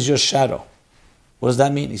 Hashem is your shadow. What does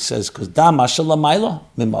that mean? He says, because da masha lamayla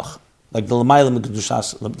mimach, like the lamayla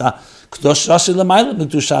mekdushas, kdoshasi lamayla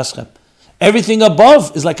mekdushaschem. Everything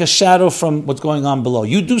above is like a shadow from what's going on below.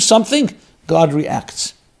 You do something, God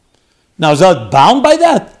reacts. Now, is God bound by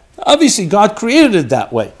that? Obviously, God created it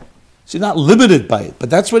that way. So you're not limited by it, but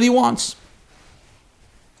that's what He wants.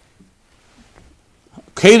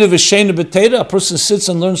 A person sits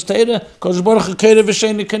and learns Teda.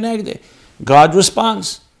 God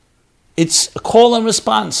responds. It's a call and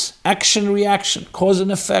response, action, reaction, cause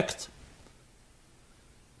and effect.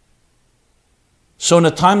 So in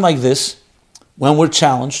a time like this, when we're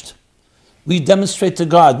challenged, we demonstrate to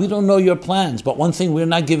God, we don't know your plans, but one thing, we're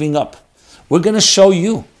not giving up. We're going to show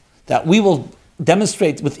you that we will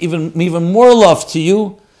demonstrate with even more love to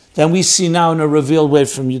you than we see now in a revealed way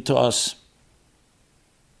from you to us.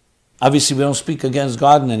 Obviously, we don't speak against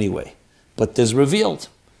God in any way, but there's revealed.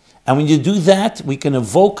 And when you do that, we can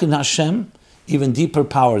evoke in Hashem even deeper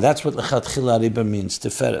power. That's what Lechatchila Riba means,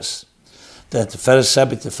 Tiferes. The Tiferes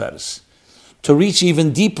Sebi Tiferes. To reach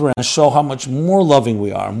even deeper and show how much more loving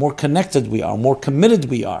we are, more connected we are, more committed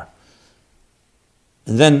we are.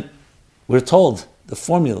 And then we're told the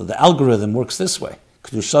formula, the algorithm works this way.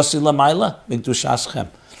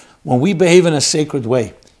 When we behave in a sacred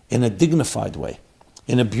way, in a dignified way,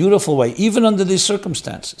 in a beautiful way, even under these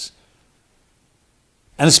circumstances,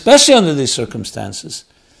 and especially under these circumstances,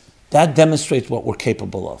 that demonstrates what we're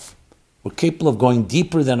capable of. We're capable of going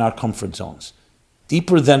deeper than our comfort zones,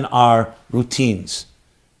 deeper than our routines.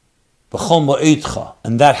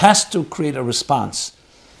 And that has to create a response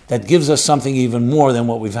that gives us something even more than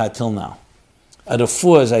what we've had till now. A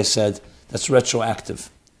refuah, as I said, that's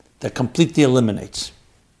retroactive, that completely eliminates.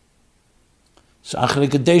 So Acharei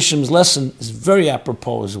Kadeshim's lesson is very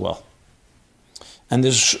apropos as well. And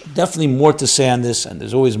there's definitely more to say on this, and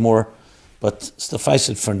there's always more, but suffice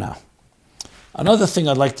it for now. Another thing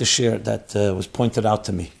I'd like to share that was pointed out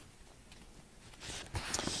to me.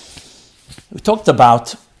 We talked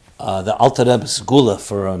about the Alter Rebbe's gula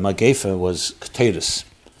for Magefa was Keteris.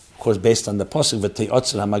 Of course, based on the Pasuk,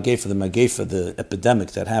 V'teiotzer HaMagefa, the Magefa, the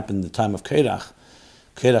epidemic that happened in the time of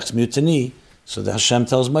Kerach's mutiny, so the Hashem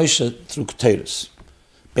tells Moshe through Keteris.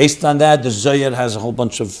 Based on that, the Zohar has a whole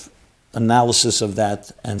bunch of analysis of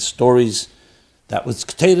that and stories that with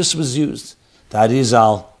Keteris was used. The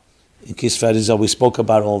Arizal, in Kisvei Arizal, we spoke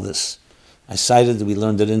about all this. I cited that we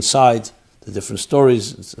learned it inside, the different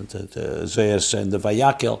stories, the Zohar and the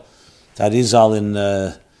Vayakel, the Arizal in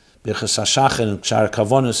Birchas HaShachar and Kshar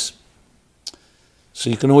Kavonis. So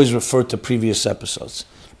you can always refer to previous episodes.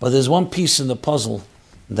 But there's one piece in the puzzle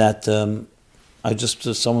that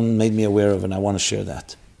someone made me aware of, and I want to share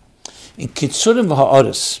that. In Kitzurim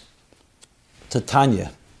V'Ha'aris,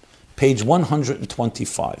 Tanya, page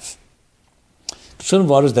 125. Kitzurim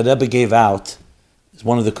V'Ha'aris that Rebbe gave out is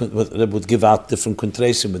one of the Rebbe would give out different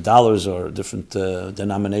kuntresim with dollars or different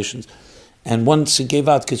denominations, and once he gave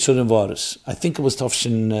out Kitzurim V'Ha'aris, I think it was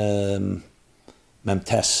Tovshin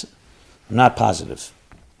Memtes. I'm not positive.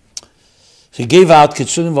 So he gave out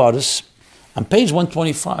Kitzurim V'Ha'aris on page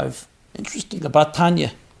 125. Interesting about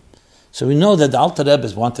Tanya. So we know that the Alter Rebbe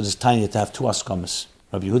wanted his Tanya to have two askamas,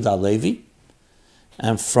 Rabbi Yehuda Halevi,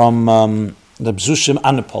 and from Rabbi Zushim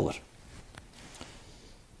Anapoler.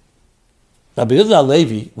 Rabbi Yehuda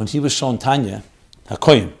Halevi, when he was shown Tanya,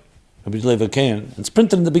 HaKoyim, Rabbi Yehuda Halevi HaKoyim, it's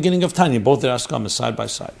printed in the beginning of Tanya, both their askamas side by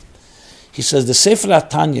side. He says, the Sefer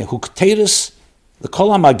HaTanya, hu k'teris, the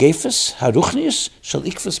kol ha'magefes, haruchnius, shal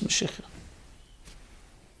ikvas Mashiach.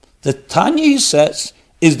 The Tanya, he says,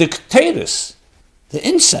 is the k'teris, the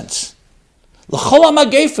incense, l'chol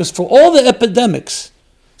ha'magefes, for all the epidemics,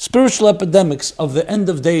 spiritual epidemics of the end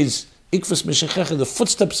of days, ikvas Mashiach, the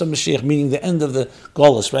footsteps of Mashiach, meaning the end of the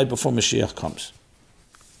Golus, right before Mashiach comes.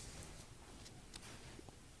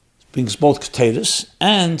 It brings both k'teris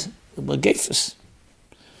and magefes.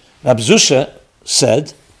 Rab Zusha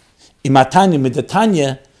said, Imatanya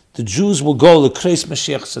midatanya, the Jews will go l'kreis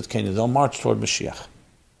Mashiach tzedkenu. They'll march toward Mashiach.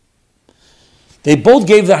 They both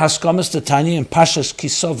gave their haskamas to Tanya in Pashas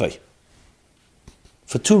Kisovei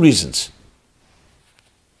for two reasons.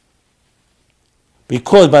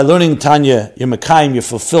 Because by learning Tanya, you're Mekayim, you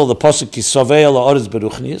fulfill the Pasuk Kisovei ala Oretz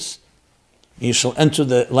Beruchnius. You shall enter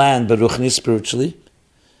the land Beruchnius spiritually.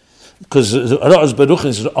 Because Oretz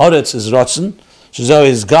Beruchnius, Oretz is Ratzon. Shezau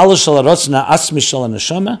is Galosh al Ratzon ha'atzmi shel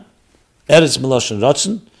ha'neshama. Eretz Meloshen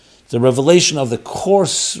Ratzon. The revelation of the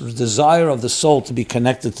coarse desire of the soul to be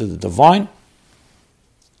connected to the divine.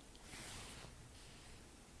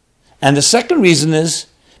 And the second reason is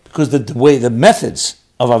because the way, the methods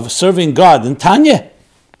of serving God in Tanya,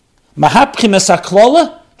 Mahapchim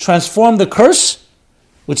Esaklola, transform the curse,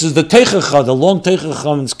 which is the Teichacha, the long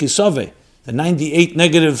Teichacha in Kisove, the 98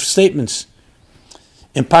 negative statements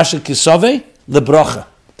in Pasha Kisove, Lebracha.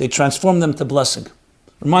 They transform them to blessing.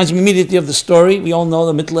 Reminds me immediately of the story, we all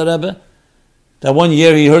know the Mittler Rebbe, that one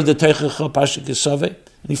year he heard the Teichacha, Pasha Kisove,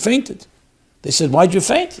 and he fainted. They said, why'd you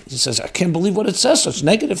faint? He says, I can't believe what it says, such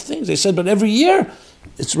negative things. They said, but every year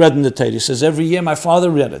it's read in the Torah. He says, every year my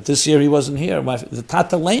father read it. This year he wasn't here. The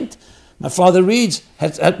Tata Lent, my father reads,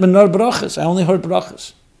 Het Menor Brachas. I only heard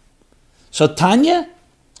Brachas. So Tanya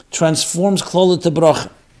transforms Klola to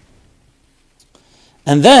Bracha.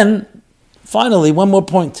 And then, finally, one more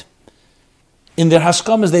point. In their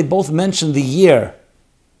Haskamas, they both mention the year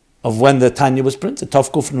of when the Tanya was printed,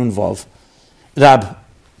 Tov Kuf Nun Vav. Rab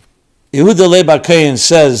Yehuda Leib HaKohen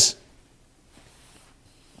says,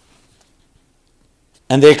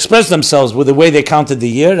 and they express themselves with the way they counted the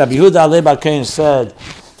year. Rabbi Yehuda Leib HaKohen said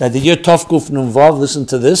that the year Tov Kuf Nun Vav, listen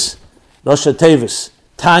to this, Rosh HaTevis,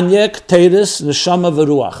 Tanya K'teris Neshama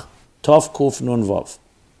V'Ruach, Tov Kuf Nun Vav.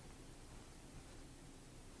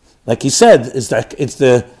 Like he said, it's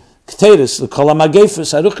the K'teris, the Kol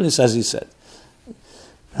HaMagefus HaRuchnis, as he said.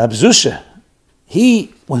 Rabbi Zusha,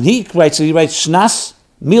 when he writes Shnas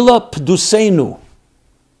Mila P'duseinu.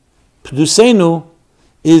 P'duseinu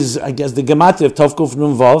is, I guess, the gematria of Tov Kuf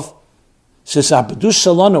Nun Vav. Says, P'dus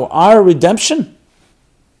Shalonu, our redemption,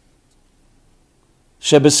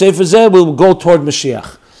 Shebesefer Zeh will go toward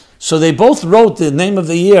Mashiach. So they both wrote the name of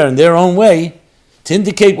the year in their own way to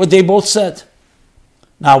indicate what they both said.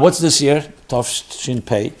 Now, what's this year? Tov Shin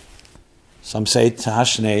Pei. Some say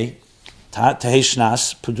Tahashnei, Tahei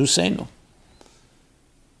Shnas P'duseinu.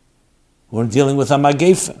 We're dealing with a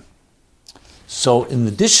Magefa. So in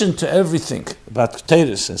addition to everything about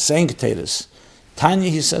Keteris and saying Keteris, Tanya,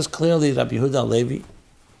 he says clearly, Yehuda Leib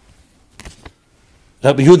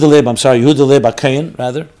HaKohen,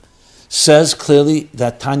 rather, says clearly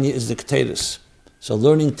that Tanya is the Keteris. So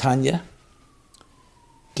learning Tanya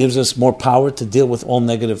gives us more power to deal with all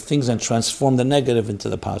negative things and transform the negative into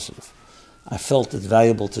the positive. I felt it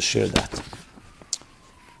valuable to share that.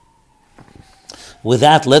 With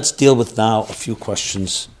that, let's deal with now a few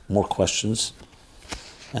questions, more questions.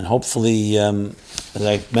 And hopefully, as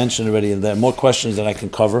I mentioned already, there are more questions that I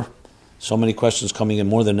can cover. So many questions coming in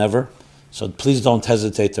more than ever. So please don't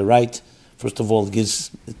hesitate to write. First of all,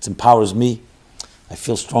 it empowers me. I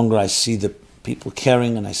feel stronger. I see the people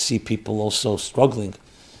caring and I see people also struggling.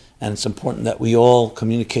 And it's important that we all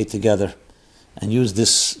communicate together and use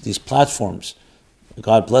these platforms.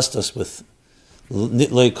 God blessed us with to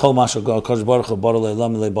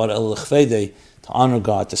honor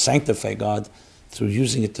God, to sanctify God, through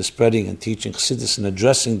using it to spreading and teaching Chassidus and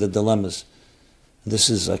addressing the dilemmas. This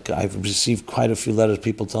is like, I've received quite a few letters,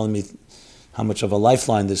 people telling me how much of a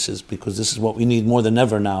lifeline this is, because this is what we need more than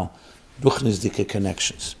ever now, Ruchnizdike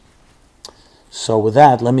connections. So with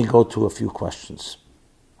that, let me go to a few questions.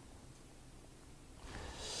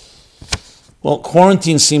 Well,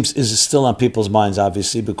 quarantine is still on people's minds,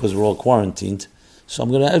 obviously, because we're all quarantined. So I'm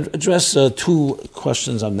going to address two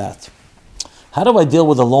questions on that. How do I deal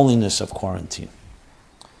with the loneliness of quarantine?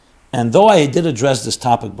 And though I did address this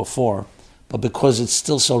topic before, but because it's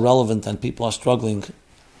still so relevant and people are struggling,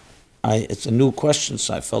 it's a new question,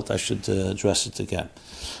 so I felt I should address it again.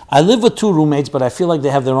 I live with two roommates, but I feel like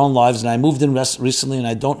they have their own lives, and I moved in recently, and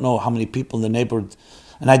I don't know how many people in the neighborhood,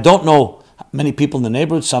 and I don't know many people in the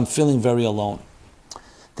neighborhood, so I'm feeling very alone.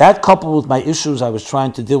 That, coupled with my issues I was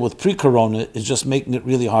trying to deal with pre-corona, is just making it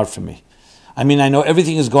really hard for me. I mean, I know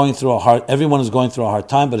everyone is going through a hard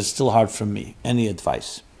time, but it's still hard for me. Any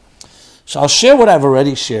advice? So I'll share what I've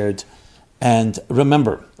already shared. And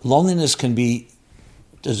remember, loneliness can be,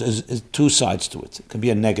 there's two sides to it. It can be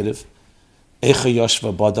a negative. Eicha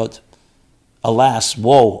Yoshva Badad. Alas,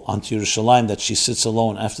 woe unto Yerushalayim that she sits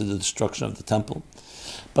alone after the destruction of the temple.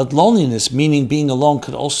 But loneliness, meaning being alone,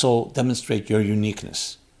 could also demonstrate your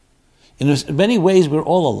uniqueness. In many ways, we're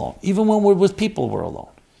all alone. Even when we're with people, we're alone.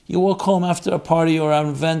 You walk home after a party or an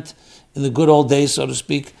event in the good old days, so to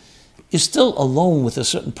speak, you're still alone with a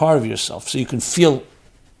certain part of yourself. So you can feel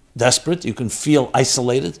desperate, you can feel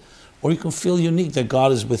isolated, or you can feel unique that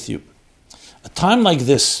God is with you. A time like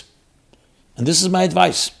this, and this is my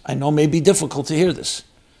advice, I know it may be difficult to hear this,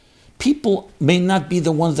 people may not be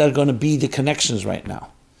the ones that are going to be the connections right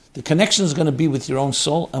now. The connection is going to be with your own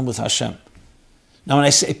soul and with Hashem. Now when I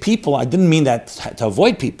say people, I didn't mean that to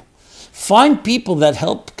avoid people. Find people that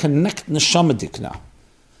help connect neshamadik now.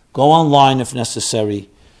 Go online if necessary,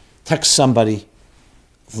 text somebody,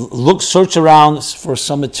 search around for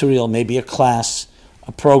some material, maybe a class,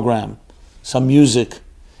 a program, some music,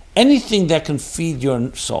 anything that can feed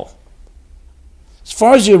your soul. As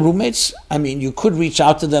far as your roommates, you could reach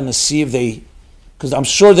out to them and see if they, because I'm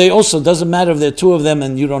sure they also, doesn't matter if there are two of them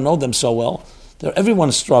and you don't know them so well, everyone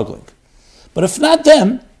is struggling. But if not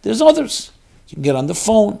them, there's others. You can get on the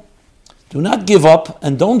phone. Do not give up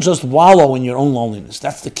and don't just wallow in your own loneliness.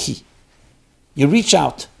 That's the key. You reach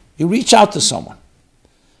out. You reach out to someone.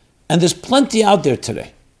 And there's plenty out there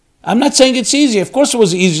today. I'm not saying it's easy. Of course it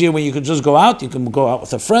was easier when you could just go out. You can go out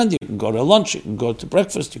with a friend. You can go to lunch. You can go to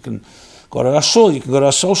breakfast. You can go to a shul. You can go to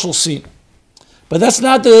a social scene. But that's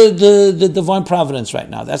not the divine providence right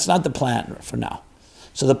now. That's not the plan for now.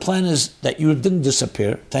 So the plan is that you didn't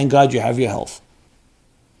disappear. Thank God you have your health.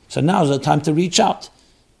 So now is the time to reach out.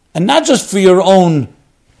 And not just for your own,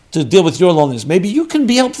 to deal with your loneliness. Maybe you can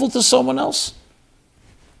be helpful to someone else.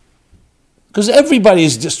 Because everybody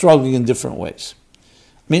is just struggling in different ways.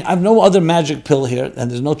 I have no other magic pill here,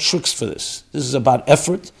 and there's no tricks for this. This is about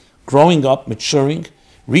effort, growing up, maturing,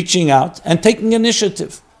 reaching out, and taking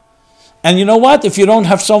initiative. And you know what? If you don't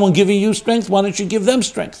have someone giving you strength, why don't you give them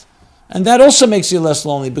strength? And that also makes you less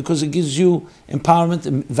lonely because it gives you empowerment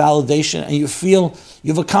and validation and you feel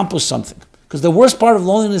you've accomplished something. Because the worst part of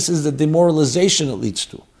loneliness is the demoralization it leads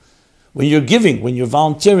to. When you're giving, when you're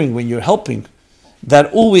volunteering, when you're helping,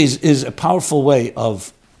 that always is a powerful way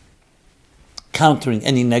of countering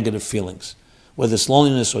any negative feelings, whether it's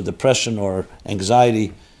loneliness or depression or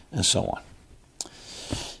anxiety and so on.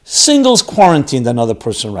 Singles quarantined, another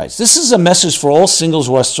person writes. This is a message for all singles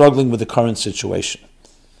who are struggling with the current situation.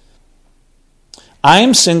 I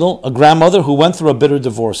am single, a grandmother who went through a bitter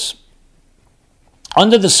divorce.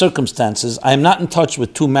 Under the circumstances, I am not in touch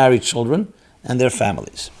with two married children and their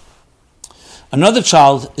families. Another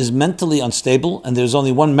child is mentally unstable, and there's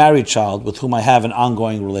only one married child with whom I have an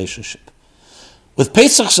ongoing relationship. With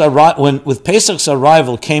Pesach's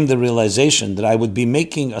arrival came the realization that I would be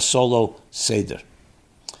making a solo Seder.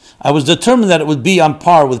 I was determined that it would be on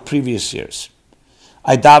par with previous years.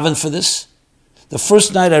 I davened for this. The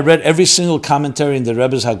first night I read every single commentary in the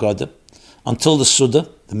Rebbe's Haggadah until the Suda,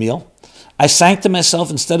 the meal. I sang to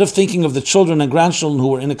myself instead of thinking of the children and grandchildren who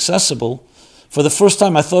were inaccessible. For the first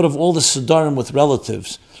time I thought of all the Sudarim with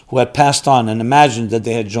relatives who had passed on and imagined that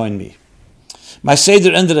they had joined me. My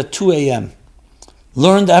Seder ended at 2 a.m.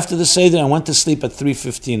 Learned after the Seder and went to sleep at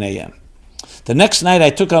 3:15 a.m. The next night I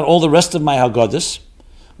took out all the rest of my Haggadahs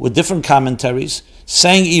with different commentaries,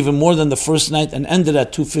 sang even more than the first night and ended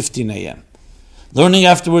at 2:15 a.m. Learning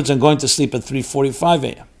afterwards and going to sleep at 3:45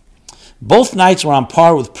 a.m. Both nights were on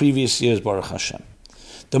par with previous years, Baruch Hashem.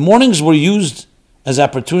 The mornings were used as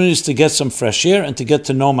opportunities to get some fresh air and to get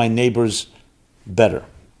to know my neighbors better.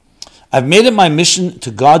 I've made it my mission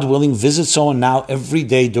to, God willing, visit someone now every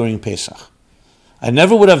day during Pesach. I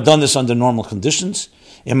never would have done this under normal conditions.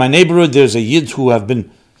 In my neighborhood, there's a Yid who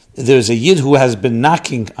has been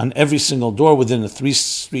knocking on every single door within a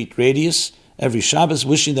 3-street radius every Shabbos,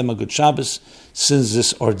 wishing them a good Shabbos since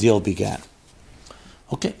this ordeal began.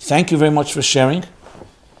 Okay, thank you very much for sharing.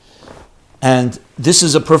 And this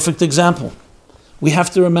is a perfect example. We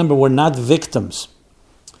have to remember we're not victims.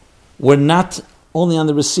 We're not only on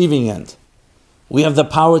the receiving end. We have the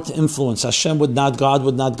power to influence. God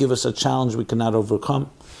would not give us a challenge we cannot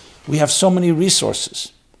overcome. We have so many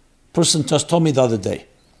resources. A person just told me the other day.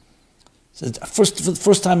 Said, for the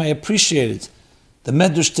first time I appreciated the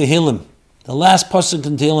Medrash Tehillim. The last pasuk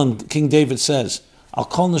in Tehillim, King David says, Al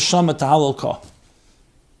kol neshama tahalolka.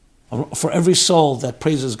 For every soul that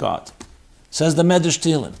praises God. Says the Medrash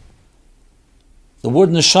Tehillim. The word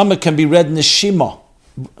neshama can be read neshima.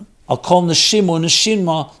 I'll call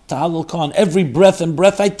neshima tahalolka. Every breath and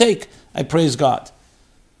breath I take, I praise God.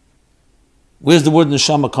 Where's the word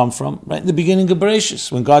neshama come from? Right in the beginning of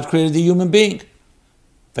Bereshis, when God created the human being.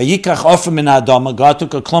 Vayikach ofer min ha'adama, God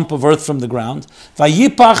took a clump of earth from the ground.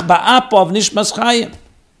 Vayipach ba'apav nishmas chayim.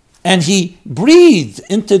 And he breathed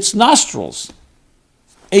into its nostrils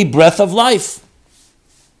a breath of life,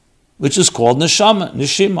 which is called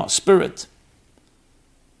neshima, spirit.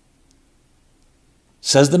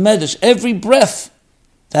 Says the Medrash, every breath,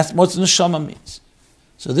 that's what neshama means.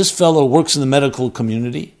 So this fellow works in the medical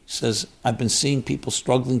community. He says, I've been seeing people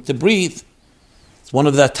struggling to breathe. It's one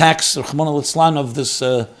of the attacks, Rahman al-Islam, of this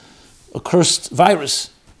accursed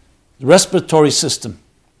virus, the respiratory system.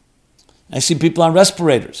 I see people on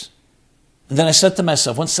respirators. And then I said to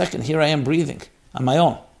myself, 1 second, here I am breathing on my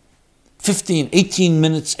own. 15, 18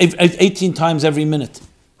 minutes, 18 times every minute.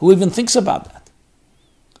 Who even thinks about that?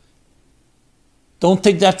 Don't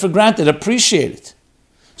take that for granted. Appreciate it.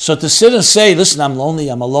 So to sit and say, listen, I'm lonely,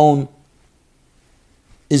 I'm alone,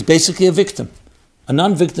 is basically a victim. A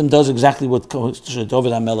non-victim does exactly what David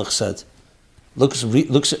HaMelech said.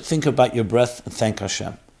 Think about your breath and thank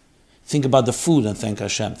Hashem. Think about the food and thank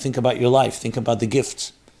Hashem. Think about your life. Think about the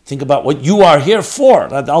gifts. Think about what you are here for.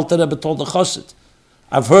 That Alter Rebbe told the Chassid.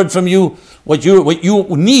 I've heard from you what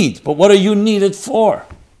you need, but what are you needed for?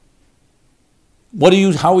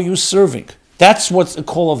 How are you serving? That's what's the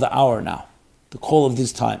call of the hour now, the call of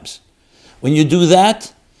these times. When you do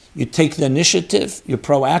that, you take the initiative, you're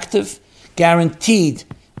proactive, guaranteed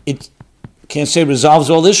it, can't say resolves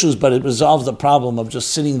all issues, but it resolves the problem of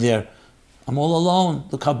just sitting there. I'm all alone.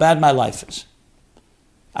 Look how bad my life is.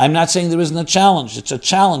 I'm not saying there isn't a challenge. It's a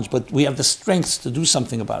challenge, but we have the strengths to do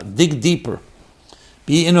something about it. Dig deeper.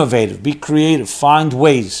 Be innovative. Be creative. Find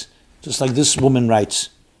ways. Just like this woman writes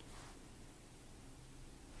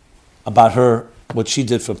about what she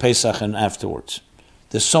did for Pesach and afterwards.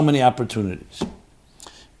 There's so many opportunities.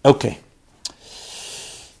 Okay.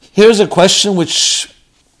 Here's a question which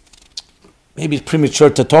maybe it's premature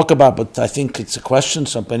to talk about, but I think it's a question.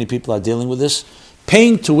 So many people are dealing with this.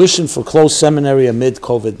 Paying tuition for closed seminary amid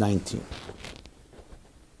COVID-19.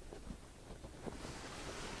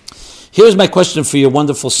 Here's my question for your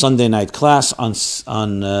wonderful Sunday night class on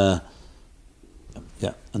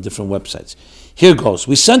different websites. Here goes.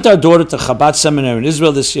 We sent our daughter to Chabad Seminary in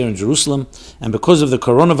Israel this year in Jerusalem, and because of the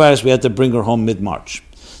coronavirus, we had to bring her home mid-March.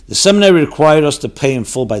 The seminary required us to pay in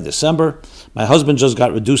full by December. My husband just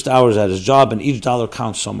got reduced hours at his job, and each dollar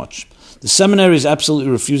counts so much. The seminary is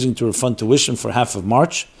absolutely refusing to refund tuition for half of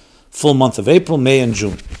March, full month of April, May, and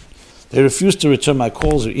June. They refuse to return my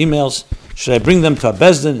calls or emails. Should I bring them to a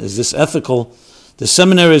Bezdin? Is this ethical? The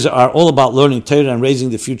seminaries are all about learning Torah and raising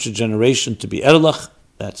the future generation to be erlach,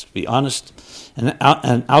 that's to be honest, and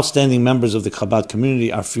outstanding members of the Chabad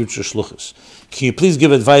community, our future shluchos. Can you please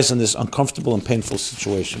give advice on this uncomfortable and painful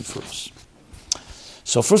situation for us?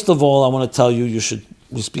 So first of all, I want to tell you, you should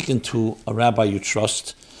be speaking to a rabbi you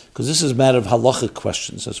trust, because this is a matter of halachic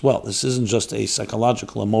questions as well. This isn't just a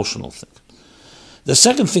psychological, emotional thing. The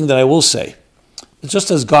second thing that I will say,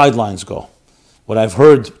 just as guidelines go, what I've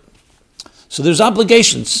heard, so there's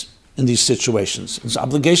obligations in these situations. There's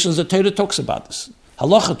obligations that Torah talks about this.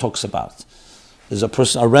 Halacha talks about it. There's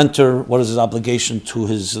a renter, what is his obligation to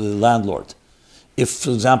his landlord? If, for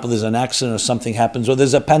example, there's an accident or something happens, or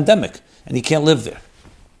there's a pandemic, and he can't live there.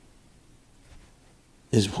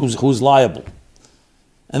 Who's liable?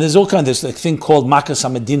 And there's all kinds of this thing called Makas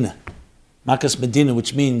HaMedina. Makas Medina,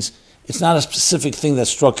 which means it's not a specific thing that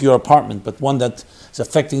struck your apartment, but one that is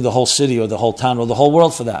affecting the whole city or the whole town or the whole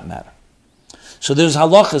world for that matter. So there's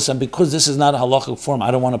halachas, and because this is not a halachic form,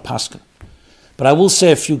 I don't want to paskin. But I will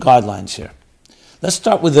say a few guidelines here. Let's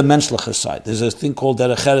start with the menschliche side. There's a thing called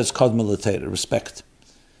derech eretz kodma l'Torah, respect.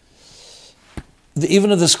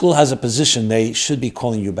 Even if the school has a position, they should be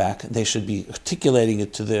calling you back. They should be articulating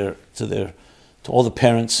it to all the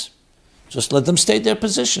parents. Just let them state their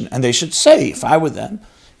position. And they should say, if I were them,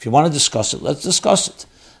 if you want to discuss it, let's discuss it.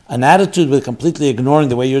 An attitude with completely ignoring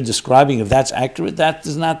the way you're describing, if that's accurate,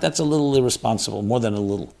 that's a little irresponsible, more than a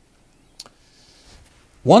little.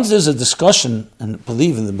 Once there's a discussion, and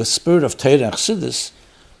believe in the spirit of Torah and Chassidus,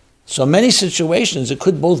 so many situations it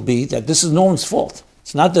could both be that this is no one's fault.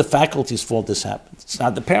 It's not the faculty's fault this happened. It's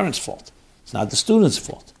not the parents' fault. It's not the students'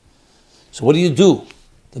 fault. So what do?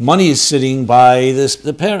 The money is sitting by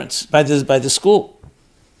the parents, by the school.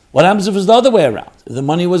 What happens if it's the other way around? If the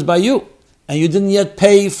money was by you, and you didn't yet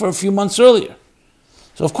pay for a few months earlier.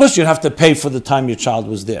 So of course you'd have to pay for the time your child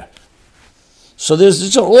was there. So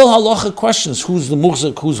these are all halacha questions. Who's the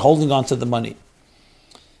muhzak? Who's holding on to the money?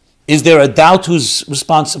 Is there a doubt who's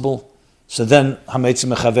responsible? So then,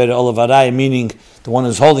 hameitzi mechaver olavarai, meaning the one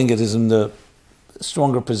who's holding it is in the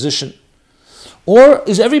stronger position. Or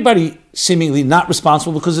is everybody seemingly not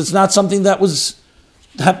responsible because it's not something that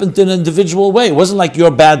happened in an individual way? It wasn't like your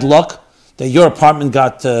bad luck that your apartment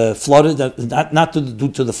got flooded, not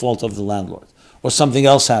due to the fault of the landlord. Or something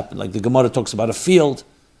else happened, like the Gemara talks about a field,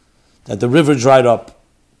 that the river dried up.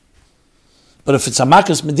 But if it's a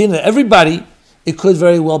Makas Medina, everybody, it could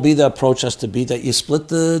very well be the approach has to be that you split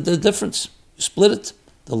the difference. You split it,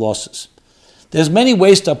 the losses. There's many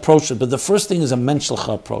ways to approach it, but the first thing is a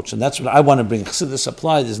menschliche approach, and that's what I want to bring. Chassidus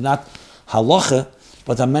applied is not halacha,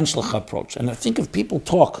 but a menschliche approach. And I think if people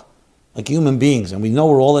talk like human beings, and we know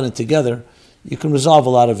we're all in it together, you can resolve a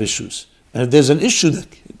lot of issues. And if there's an issue that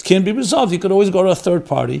can't be resolved, you could always go to a third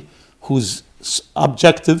party who's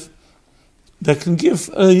objective, that can give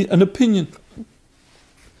an opinion.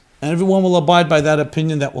 And everyone will abide by that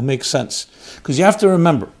opinion that will make sense. Because you have to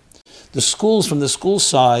remember, the schools, from the school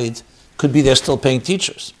side, could be they're still paying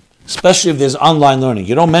teachers, especially if there's online learning.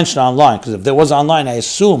 You don't mention online, because if there was online, I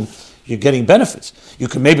assume you're getting benefits. You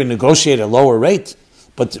can maybe negotiate a lower rate,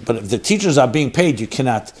 but if the teachers are being paid, you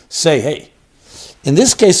cannot say, hey. In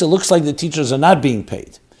this case, it looks like the teachers are not being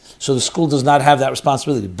paid. So the school does not have that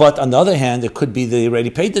responsibility. But on the other hand, it could be they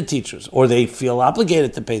already paid the teachers, or they feel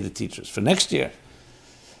obligated to pay the teachers for next year.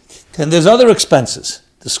 And there's other expenses.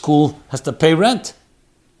 The school has to pay rent.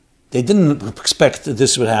 They didn't expect that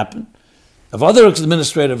this would happen. Of other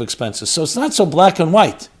administrative expenses. So it's not so black and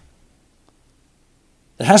white.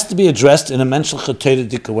 It has to be addressed in a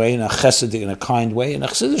menschlich way, in a chesed, in a kind way, in a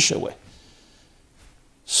chassidische way.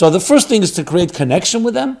 So the first thing is to create connection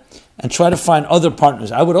with them and try to find other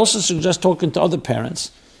partners. I would also suggest talking to other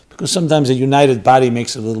parents, because sometimes a united body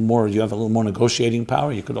makes it a little more, you have a little more negotiating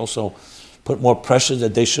power. You could also put more pressure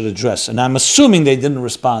that they should address. And I'm assuming they didn't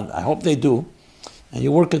respond. I hope they do. And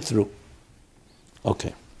you work it through.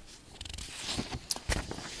 Okay.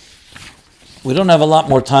 We don't have a lot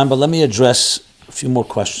more time, but let me address a few more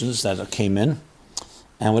questions that came in.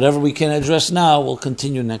 And whatever we can address now, we'll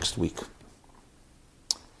continue next week.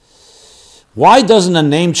 Why doesn't a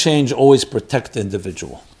name change always protect the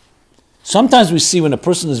individual? Sometimes we see when a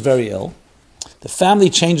person is very ill, the family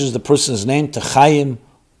changes the person's name to Chaim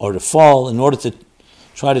or to Fall in order to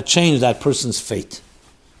try to change that person's fate.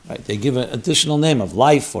 Right? They give an additional name of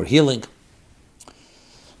life or healing.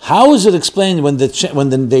 How is it explained when they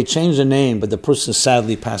change the name, but the person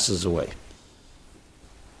sadly passes away?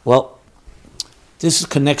 Well, this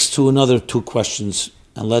connects to another two questions,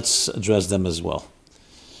 and let's address them as well.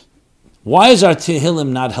 Why is our Tehillim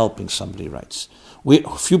not helping? Somebody writes.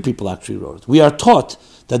 A few people actually wrote. We are taught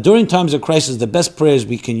that during times of crisis, the best prayers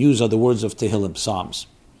we can use are the words of Tehillim, Psalms.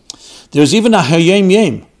 There's even a Hayom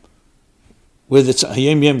Yom, where it's a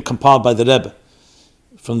Hayom Yom compiled by the Rebbe,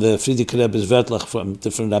 from the Frierdiker Rebbe's Vertlach,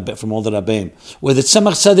 from all the Rabbeim, where the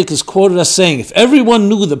Tzemach Tzedek is quoted as saying, if everyone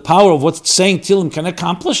knew the power of what saying Tehillim can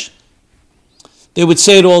accomplish, they would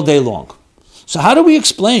say it all day long. So how do we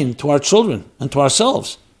explain to our children and to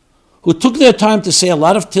ourselves, who took their time to say a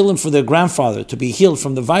lot of Tehillim for their grandfather to be healed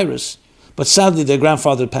from the virus, but sadly their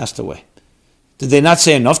grandfather passed away? Did they not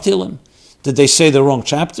say enough Tehillim? Did they say the wrong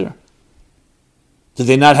chapter? Did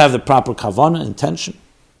they not have the proper kavanah, intention?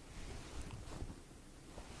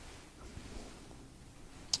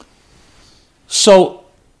 So,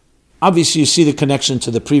 obviously you see the connection to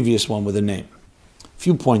the previous one with the name. A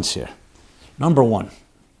few points here. Number one,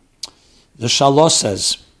 the Shalah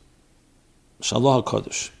says, Shalah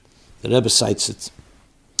HaKadosh, the Rebbe cites it,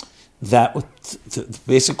 that the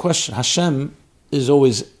basic question, Hashem is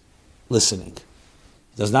always listening.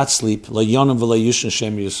 He does not sleep. Lo yonam v'lo yushan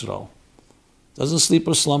Shem Yisrael. Doesn't sleep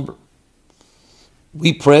or slumber.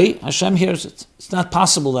 We pray, Hashem hears it. It's not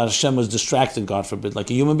possible that Hashem was distracted, God forbid, like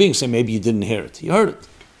a human being. Say, maybe you didn't hear it. He heard it.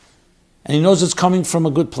 And he knows it's coming from a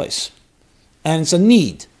good place. And it's a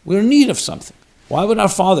need. We're in need of something. Why would our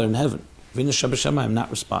Father in heaven, V'inu Shabbat not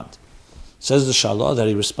respond? Says the Shalah that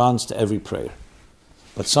he responds to every prayer.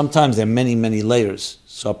 But sometimes there are many, many layers.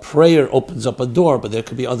 So a prayer opens up a door, but there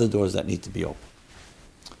could be other doors that need to be opened.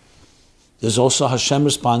 There's also Hashem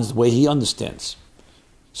responds the way he understands.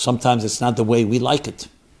 Sometimes it's not the way we like it.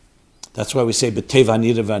 That's why we say, B'teva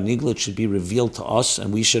Nira v'Anigla, it should be revealed to us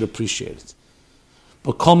and we should appreciate it.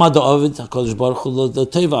 But Kol Ma Da'avid, HaKadosh Baruch Hu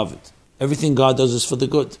L'Teva Avid. Everything God does is for the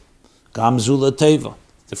good. Gam Zu L'Teva.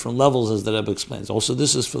 Different levels, as the Rebbe explains. Also,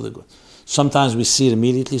 this is for the good. Sometimes we see it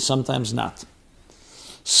immediately, sometimes not.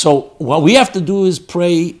 So what we have to do is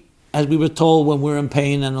pray, as we were told, when we're in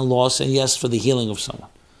pain and a loss, and yes, for the healing of someone.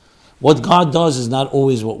 What God does is not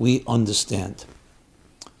always what we understand.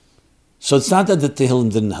 So it's not that the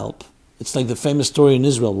Tehillim didn't help. It's like the famous story in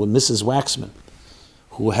Israel with Mrs. Waxman,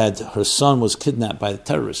 who had, her son was kidnapped by the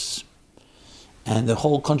terrorists. And the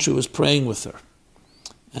whole country was praying with her.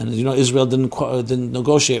 And Israel didn't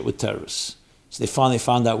negotiate with terrorists. So they finally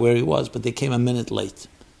found out where he was, but they came a minute late.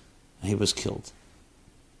 And he was killed.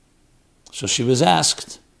 So she was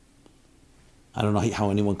asked, I don't know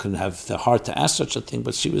how anyone could have the heart to ask such a thing,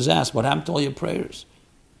 but she was asked, what happened to all your prayers?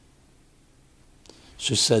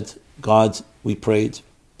 She said, God, we prayed,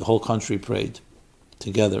 the whole country prayed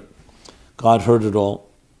together. God heard it all.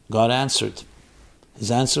 God answered.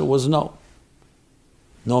 His answer was no.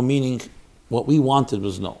 No meaning what we wanted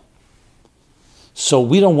was no. So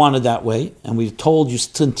we don't want it that way, and we've told you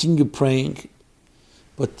to continue praying,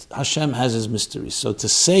 but Hashem has His mysteries. So to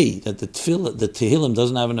say that the Tehillim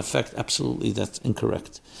doesn't have an effect, absolutely that's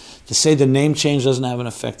incorrect. To say the name change doesn't have an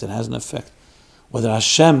effect, it has an effect. Whether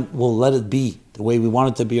Hashem will let it be the way we want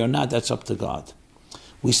it to be or not, that's up to God.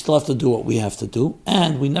 We still have to do what we have to do,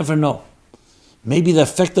 and we never know. Maybe the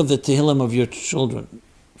effect of the Tehillim of your children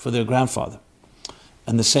for their grandfather,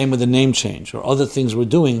 and the same with the name change or other things we're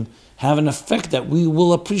doing, have an effect that we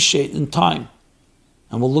will appreciate in time.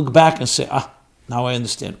 And we'll look back and say, now I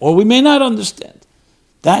understand. Or we may not understand.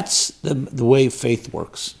 That's the way faith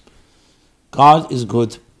works. God is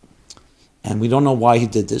good, and we don't know why He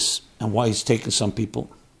did this and why He's taken some people.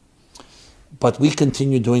 But we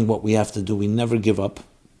continue doing what we have to do. We never give up.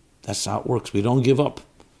 That's how it works. We don't give up.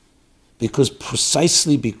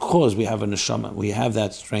 Precisely because we have a neshama, we have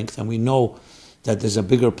that strength, and we know that there's a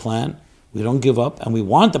bigger plan. We don't give up, and we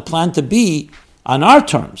want the plan to be on our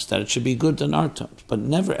terms, that it should be good on our terms. But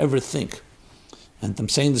never ever think, and I'm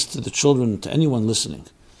saying this to the children, to anyone listening,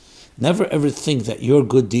 never ever think that your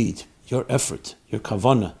good deed, your effort, your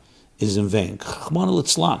kavanah is in vain. Chachmana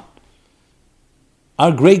litzlan.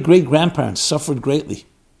 Our great-great-grandparents suffered greatly,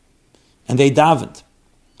 and they davened.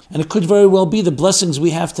 And it could very well be the blessings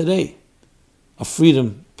we have today of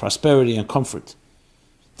freedom, prosperity, and comfort,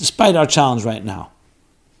 despite our challenge right now,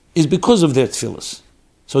 is because of their tefillas.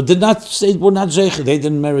 So did not say we're not zeicha, they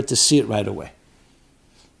didn't merit to see it right away.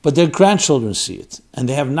 But their grandchildren see it, and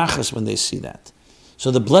they have nachas when they see that. So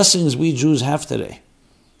the blessings we Jews have today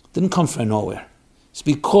didn't come from nowhere. It's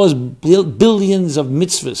because billions of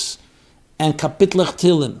mitzvahs and kapitlach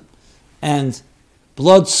tilim and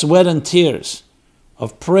blood, sweat, and tears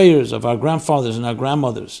of prayers of our grandfathers and our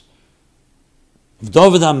grandmothers, of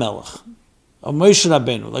David HaMelech, of Moshe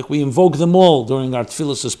Rabbeinu, like we invoke them all during our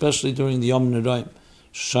tefillas, especially during the Yom Neraim,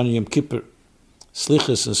 Shana Yom Kippur,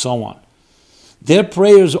 Slichas, and so on. Their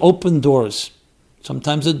prayers open doors.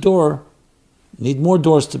 Sometimes a door need more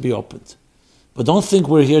doors to be opened. But don't think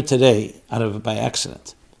we're here today by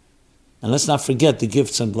accident. And let's not forget the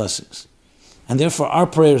gifts and blessings. And therefore our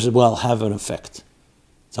prayers as well have an effect.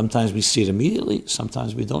 Sometimes we see it immediately,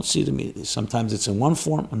 sometimes we don't see it immediately. Sometimes it's in one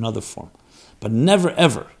form, another form. But never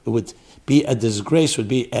ever, it would be a disgrace, would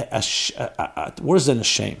be worse than a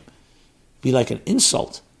shame. Be like an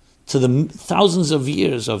insult to the thousands of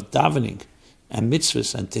years of davening and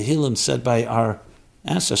mitzvahs and tehillim said by our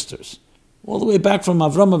ancestors, all the way back from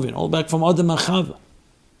Avram Avinu, all back from Adam and Chava.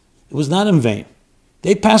 It was not in vain.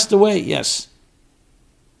 They passed away, yes.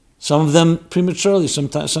 Some of them prematurely, some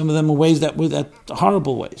of them in ways that were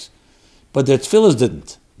horrible ways. But their tefillahs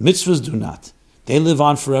didn't. Mitzvahs do not. They live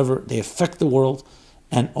on forever. They affect the world.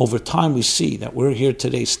 And over time we see that we're here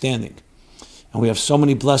today standing. And we have so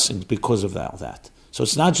many blessings because of that. So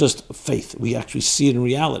it's not just faith. We actually see it in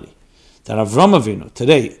reality. That Avram Avinu,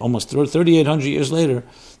 today, almost 3,800 years later,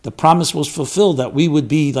 the promise was fulfilled that we would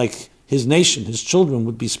be like his nation, his children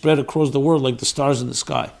would be spread across the world like the stars in the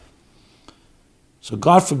sky. So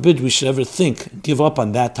God forbid we should ever think, give up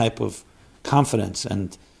on that type of confidence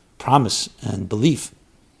and promise and belief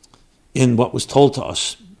in what was told to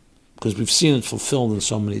us, because we've seen it fulfilled in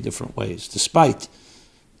so many different ways, despite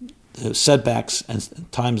the setbacks and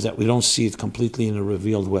times that we don't see it completely in a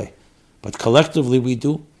revealed way. But collectively we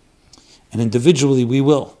do, and individually we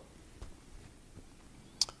will.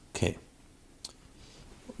 Okay.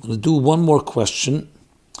 I'm going to do one more question.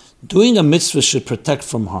 Doing a mitzvah should protect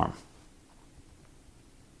from harm.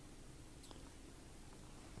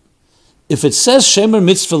 If it says Shemer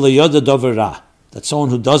mitzvah leyoda dover ra, that someone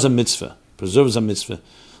who does a mitzvah, preserves a mitzvah,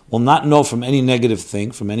 will not know from any negative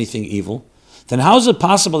thing, from anything evil, then how is it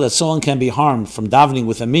possible that someone can be harmed from davening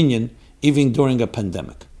with a minyan even during a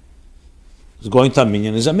pandemic? Because going to a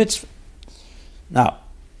minyan is a mitzvah. Now,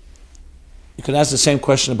 you could ask the same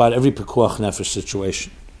question about every pekuach nefesh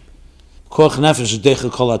situation. Pekuach nefesh is deicha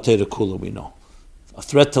kol ha'teira kula, we know. A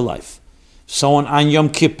threat to life. Someone on Yom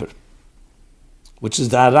Kippur, which is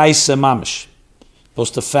the Araisa Mamish,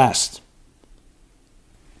 supposed to fast.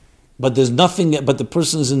 But there's nothing, but the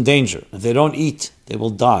person is in danger. If they don't eat, they will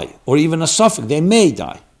die. Or even a suffix, they may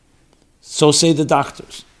die. So say the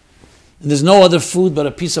doctors. And there's no other food but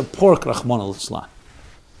a piece of pork, Rahman al-Islam.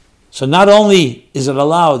 So not only is it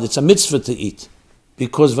allowed, it's a mitzvah to eat,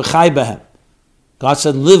 because v'chai behem. God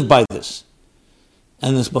said, live by this.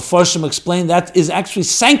 And as Mefarshim explained, that is actually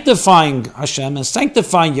sanctifying Hashem and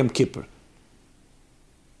sanctifying Yom Kippur.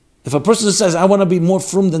 If a person says, I want to be more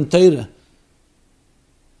frum than Torah,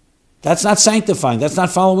 That's not sanctifying. That's not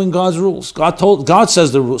following God's rules. God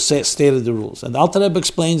says the rules, stated the rules. And the Alter Rebbe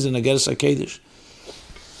explains in Ageres HaKedesh.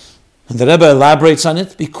 And the Rebbe elaborates on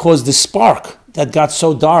it because the spark that got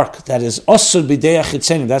so dark, that is osur b'deach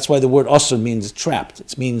chitzenim. That's why the word osur means trapped.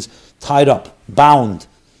 It means tied up, bound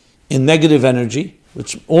in negative energy,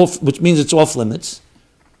 which means it's off limits.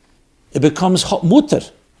 It becomes mutter,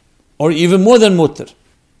 or even more than mutter.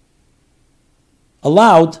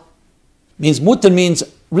 Allowed means mutter means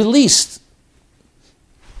released.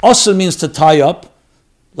 Osur means to tie up.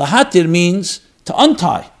 Lahatir means to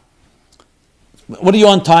untie. What are you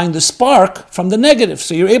untying? The spark from the negative.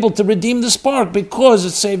 So you're able to redeem the spark because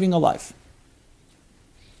it's saving a life.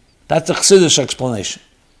 That's the Chassidish explanation.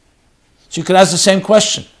 So you could ask the same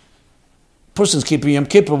question. Person's keeping Yom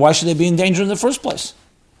Kippur, why should they be in danger in the first place?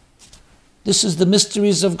 This is the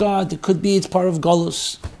mysteries of God. It could be it's part of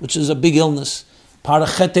Golus, which is a big illness. Part of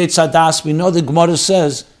Chet Tzadas. We know the Gemara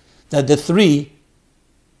says that the three,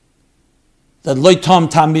 that Lo Tom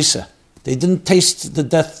Tamisa, they didn't taste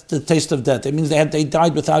the taste of death. It means they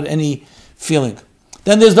died without any feeling.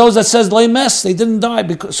 Then there's those that says Lo Mes, they didn't die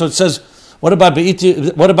because. So it says, what about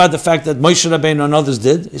the fact that Moshe Rabbeinu and others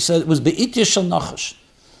did? He said it was Be'itya Shel Nachash.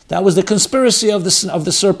 That was the conspiracy of the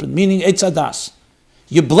serpent, meaning Eitz Hadas.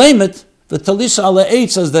 You blame it. The Talisa ala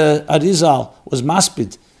Eitz, as the Arizal was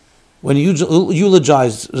maspid when he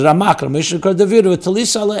eulogized Ramak, Ramesh Kardaviru,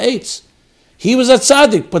 Talisa ala Eitz. He was a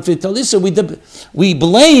tzaddik, but with Talisa we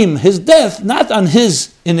blame his death not on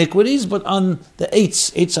his iniquities, but on the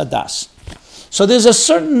Eitz Hadas. So there's a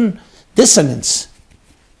certain dissonance,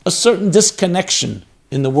 a certain disconnection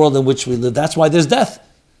in the world in which we live. That's why there's death.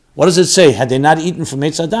 What does it say? Had they not eaten from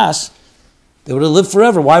Eitz Hadas, they would have lived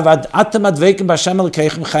forever. Why?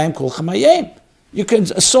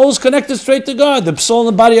 A soul is connected straight to God. The soul and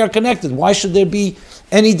the body are connected. Why should there be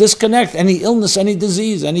any disconnect, any illness, any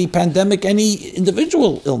disease, any pandemic, any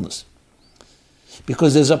individual illness?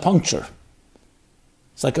 Because there's a puncture.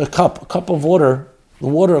 It's like a cup of water. The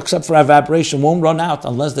water, except for evaporation, won't run out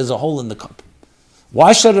unless there's a hole in the cup.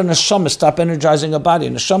 Why should a neshama stop energizing a body?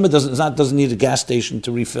 A neshama doesn't need a gas station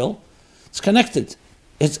to refill. It's connected.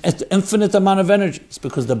 It's an infinite amount of energy. It's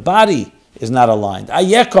because the body is not aligned.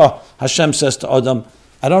 Ayeka, Hashem says to Adam,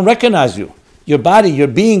 I don't recognize you. Your body, your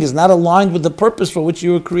being is not aligned with the purpose for which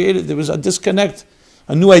you were created. There was a disconnect,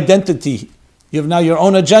 a new identity. You have now your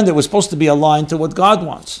own agenda. It was supposed to be aligned to what God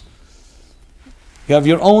wants. You have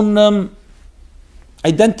your own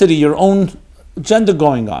identity, your own agenda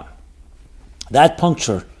going on. That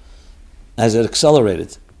puncture, as it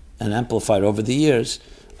accelerated and amplified over the years,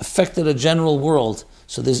 affected a general world.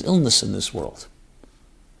 So there's illness in this world.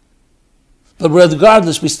 But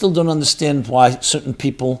regardless, we still don't understand why certain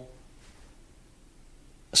people,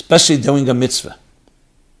 especially doing a mitzvah.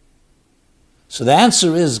 So the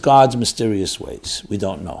answer is God's mysterious ways. We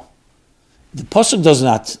don't know. The Pasuk does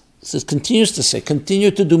not. It continues to say,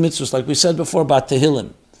 continue to do mitzvahs, like we said before about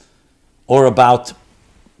Tehillim, or about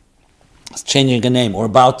changing a name, or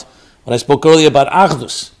about what I spoke earlier about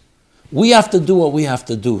Achdus. We have to do what we have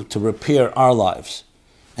to do to repair our lives.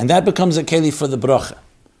 And that becomes a keli for the bracha.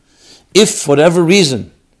 If, for whatever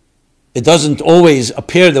reason, it doesn't always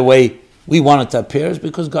appear the way we want it to appear, it's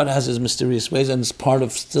because God has His mysterious ways, and it's part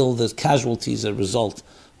of still the casualties, a result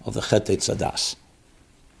of the Chet Tzadas,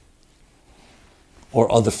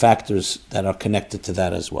 or other factors that are connected to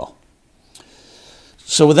that as well.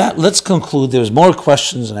 So with that, let's conclude. There's more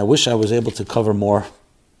questions, and I wish I was able to cover more.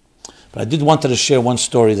 But I did want to share one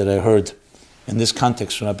story that I heard in this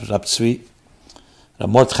context from Rab Tzvi, Rab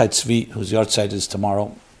Mordechai Tzvi, whose yahrzeit is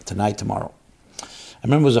tomorrow. I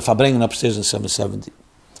remember it was a Fabrengen upstairs in 770.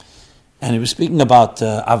 And he was speaking about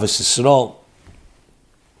Avos Yisrael.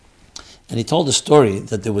 And he told a story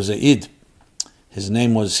that there was a Yid. He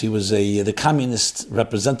was the communist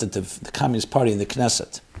representative, the Communist Party in the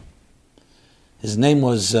Knesset. His name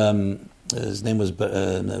was Vilner,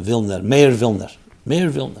 Meir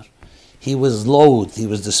Vilner. He was loathed, he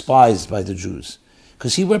was despised by the Jews.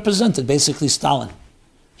 Because he represented basically Stalin.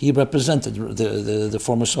 He represented the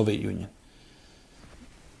former Soviet Union.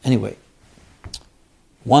 Anyway,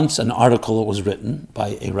 once an article was written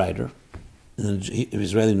by a writer in an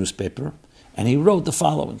Israeli newspaper, and he wrote the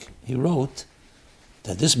following. He wrote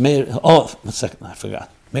that this Meir, I forgot.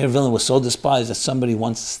 Meir Vilner was so despised that somebody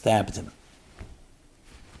once stabbed him.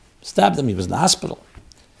 He was in the hospital.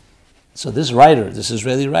 So this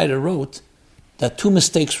Israeli writer wrote that 2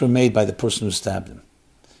 mistakes were made by the person who stabbed him.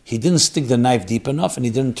 He didn't stick the knife deep enough, and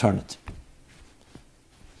he didn't turn it.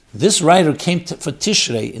 This writer came for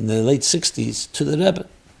Tishrei in the late 60s to the Rebbe.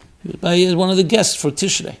 He was one of the guests for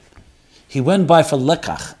Tishrei. He went by for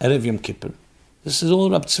Lekach, Erev Yom Kippur, This is all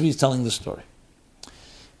Rab Tzvi telling the story.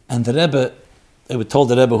 And the Rebbe, they were told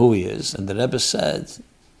the Rebbe who he is, and the Rebbe said,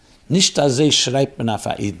 Nicht azeh schreibt man auf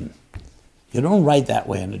Aiden. You don't write that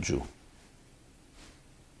way on a Jew.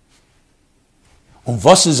 Und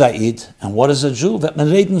was is Aid? And what is a Jew? That man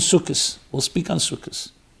reden Sukkos. We'll speak on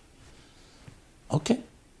Sukkos. Okay.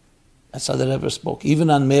 That's how the Rebbe spoke. Even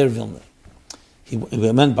on Meir Vilna. He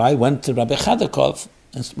went to Rabbi Chadakov,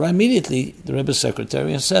 and right immediately the Rebbe's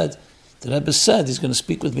secretary said, the Rebbe said he's going to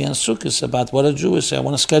speak with me on Sukkos about what a Jew is. I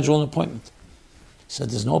want to schedule an appointment. He said,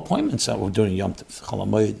 there's no appointments during Yom Tov, Chol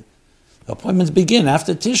HaMoed. The appointments begin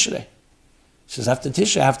after Tishrei. He says, after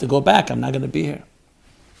Tishrei, I have to go back. I'm not going to be here.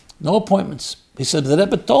 No appointments. He said, the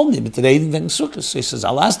Rebbe told me, but today he didn't Sukkos. He says,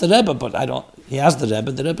 I'll ask the Rebbe, but I don't. He asked the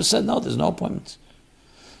Rebbe said, no, there's no appointments.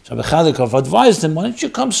 So Rabbi Chadakov advised him, why don't you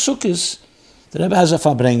come Sukkos? The Rebbe has a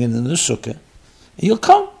farbrengen in the Sukkah, and you'll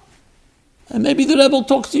come. And maybe the Rebbe will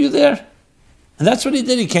talk to you there. And that's what he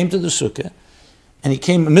did. He came to the Sukkah, and he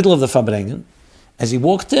came in the middle of the farbrengen. As he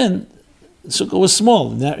walked in, the Sukkah was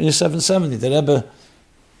small, near 770. The Rebbe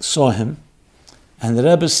saw him, and the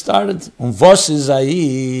Rebbe started, was is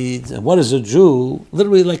Aid? What is a Jew?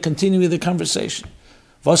 Literally like continuing the conversation.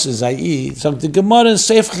 Was is Aid? So the Gemara in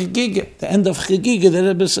Seif Chagigah, the end of Chagigah, the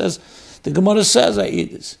Rebbe says, the Gemara says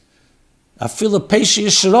Aid is. I feel a Peishi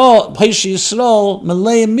Yisrael,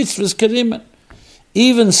 Malay mitzvahs kerimen.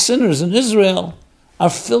 Even sinners in Israel are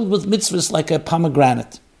filled with mitzvahs like a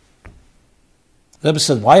pomegranate. The Rebbe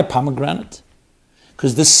said, why a pomegranate?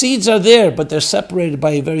 Because the seeds are there, but they're separated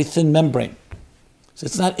by a very thin membrane. So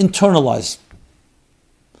it's not internalized.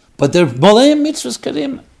 But they're Malay mitzvahs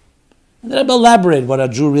kerimen. And the Rebbe elaborated what a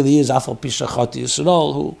Jew really is, Afal Pisha Chati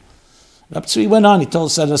Yisrael, who Rab Tzvi went on, he told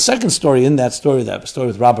us a second story in that story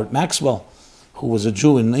with Robert Maxwell, who was a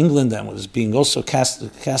Jew in England and was being also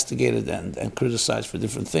castigated and criticized for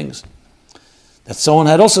different things. That someone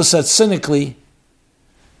had also said cynically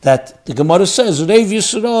that the Gemara says, Reiv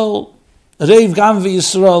Yisrael, Reiv Gamvi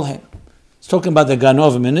Yisrael. It's talking about the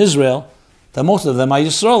Ganovim in Israel, that most of them are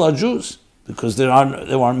Yisrael, are Jews, because there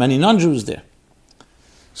aren't many non-Jews there.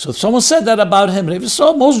 So if someone said that about him, Reiv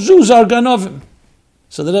Yisrael, most Jews are Ganovim.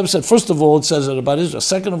 So the Rebbe said, first of all, it says it about Israel.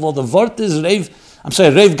 Second of all, the word is Reiv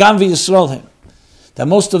Gamvi Yisrael, that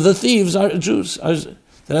most of the thieves are Jews. The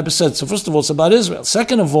Rebbe said, so first of all, it's about Israel.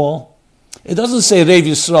 Second of all, it doesn't say Reiv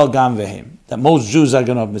Yisrael Gamvehim, that most Jews are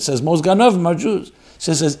Ganovim. It says most Ganovim are Jews.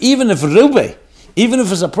 So it says, even if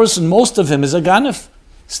it's a person, most of him is a Ganef,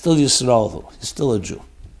 still Yisrael, he's still a Jew.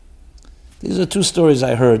 These are two stories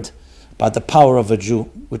I heard about the power of a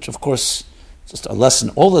Jew, which of course just a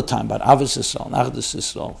lesson all the time about Avos Yisrael and Achdus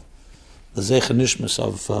Yisrael, the Zecher Nishmas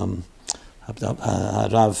of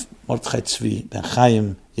Rav Mordechai Tzvi Ben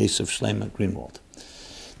Chaim Yosef Shleimer Greenwald.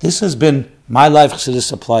 This has been My Life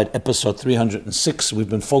Chassidus Applied, episode 306. We've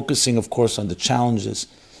been focusing, of course, on the challenges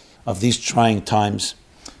of these trying times.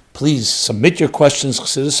 Please submit your questions,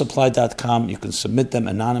 chassidusapplied.com. You can submit them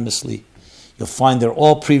anonymously. You'll find there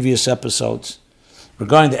all previous episodes.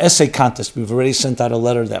 Regarding the essay contest, we've already sent out a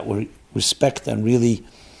letter that we respect and really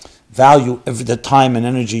value the time and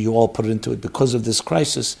energy you all put into it. Because of this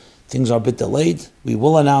crisis, things are a bit delayed. We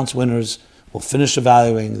will announce winners. We'll finish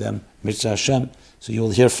evaluating them, Mitzvah Hashem, so you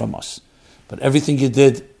will hear from us. But everything you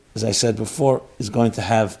did, as I said before, is going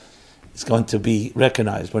to be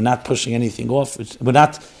recognized. We're not pushing anything off. We're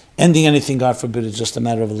not ending anything, God forbid. It's just a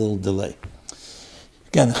matter of a little delay.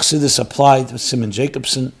 Again, Chassidus Applied with Simon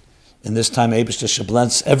Jacobson. In this time, Eibishter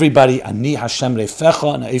Shablens, everybody, Ani Hashem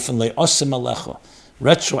Reifecha, and Eifen Le'osim Alecha.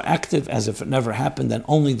 Retroactive, as if it never happened, and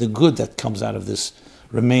only the good that comes out of this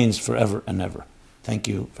remains forever and ever. Thank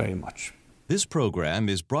you very much. This program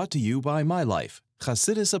is brought to you by My Life,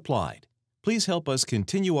 Chassidus Applied. Please help us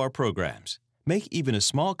continue our programs. Make even a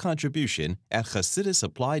small contribution at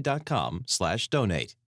chassidusapplied.com/donate.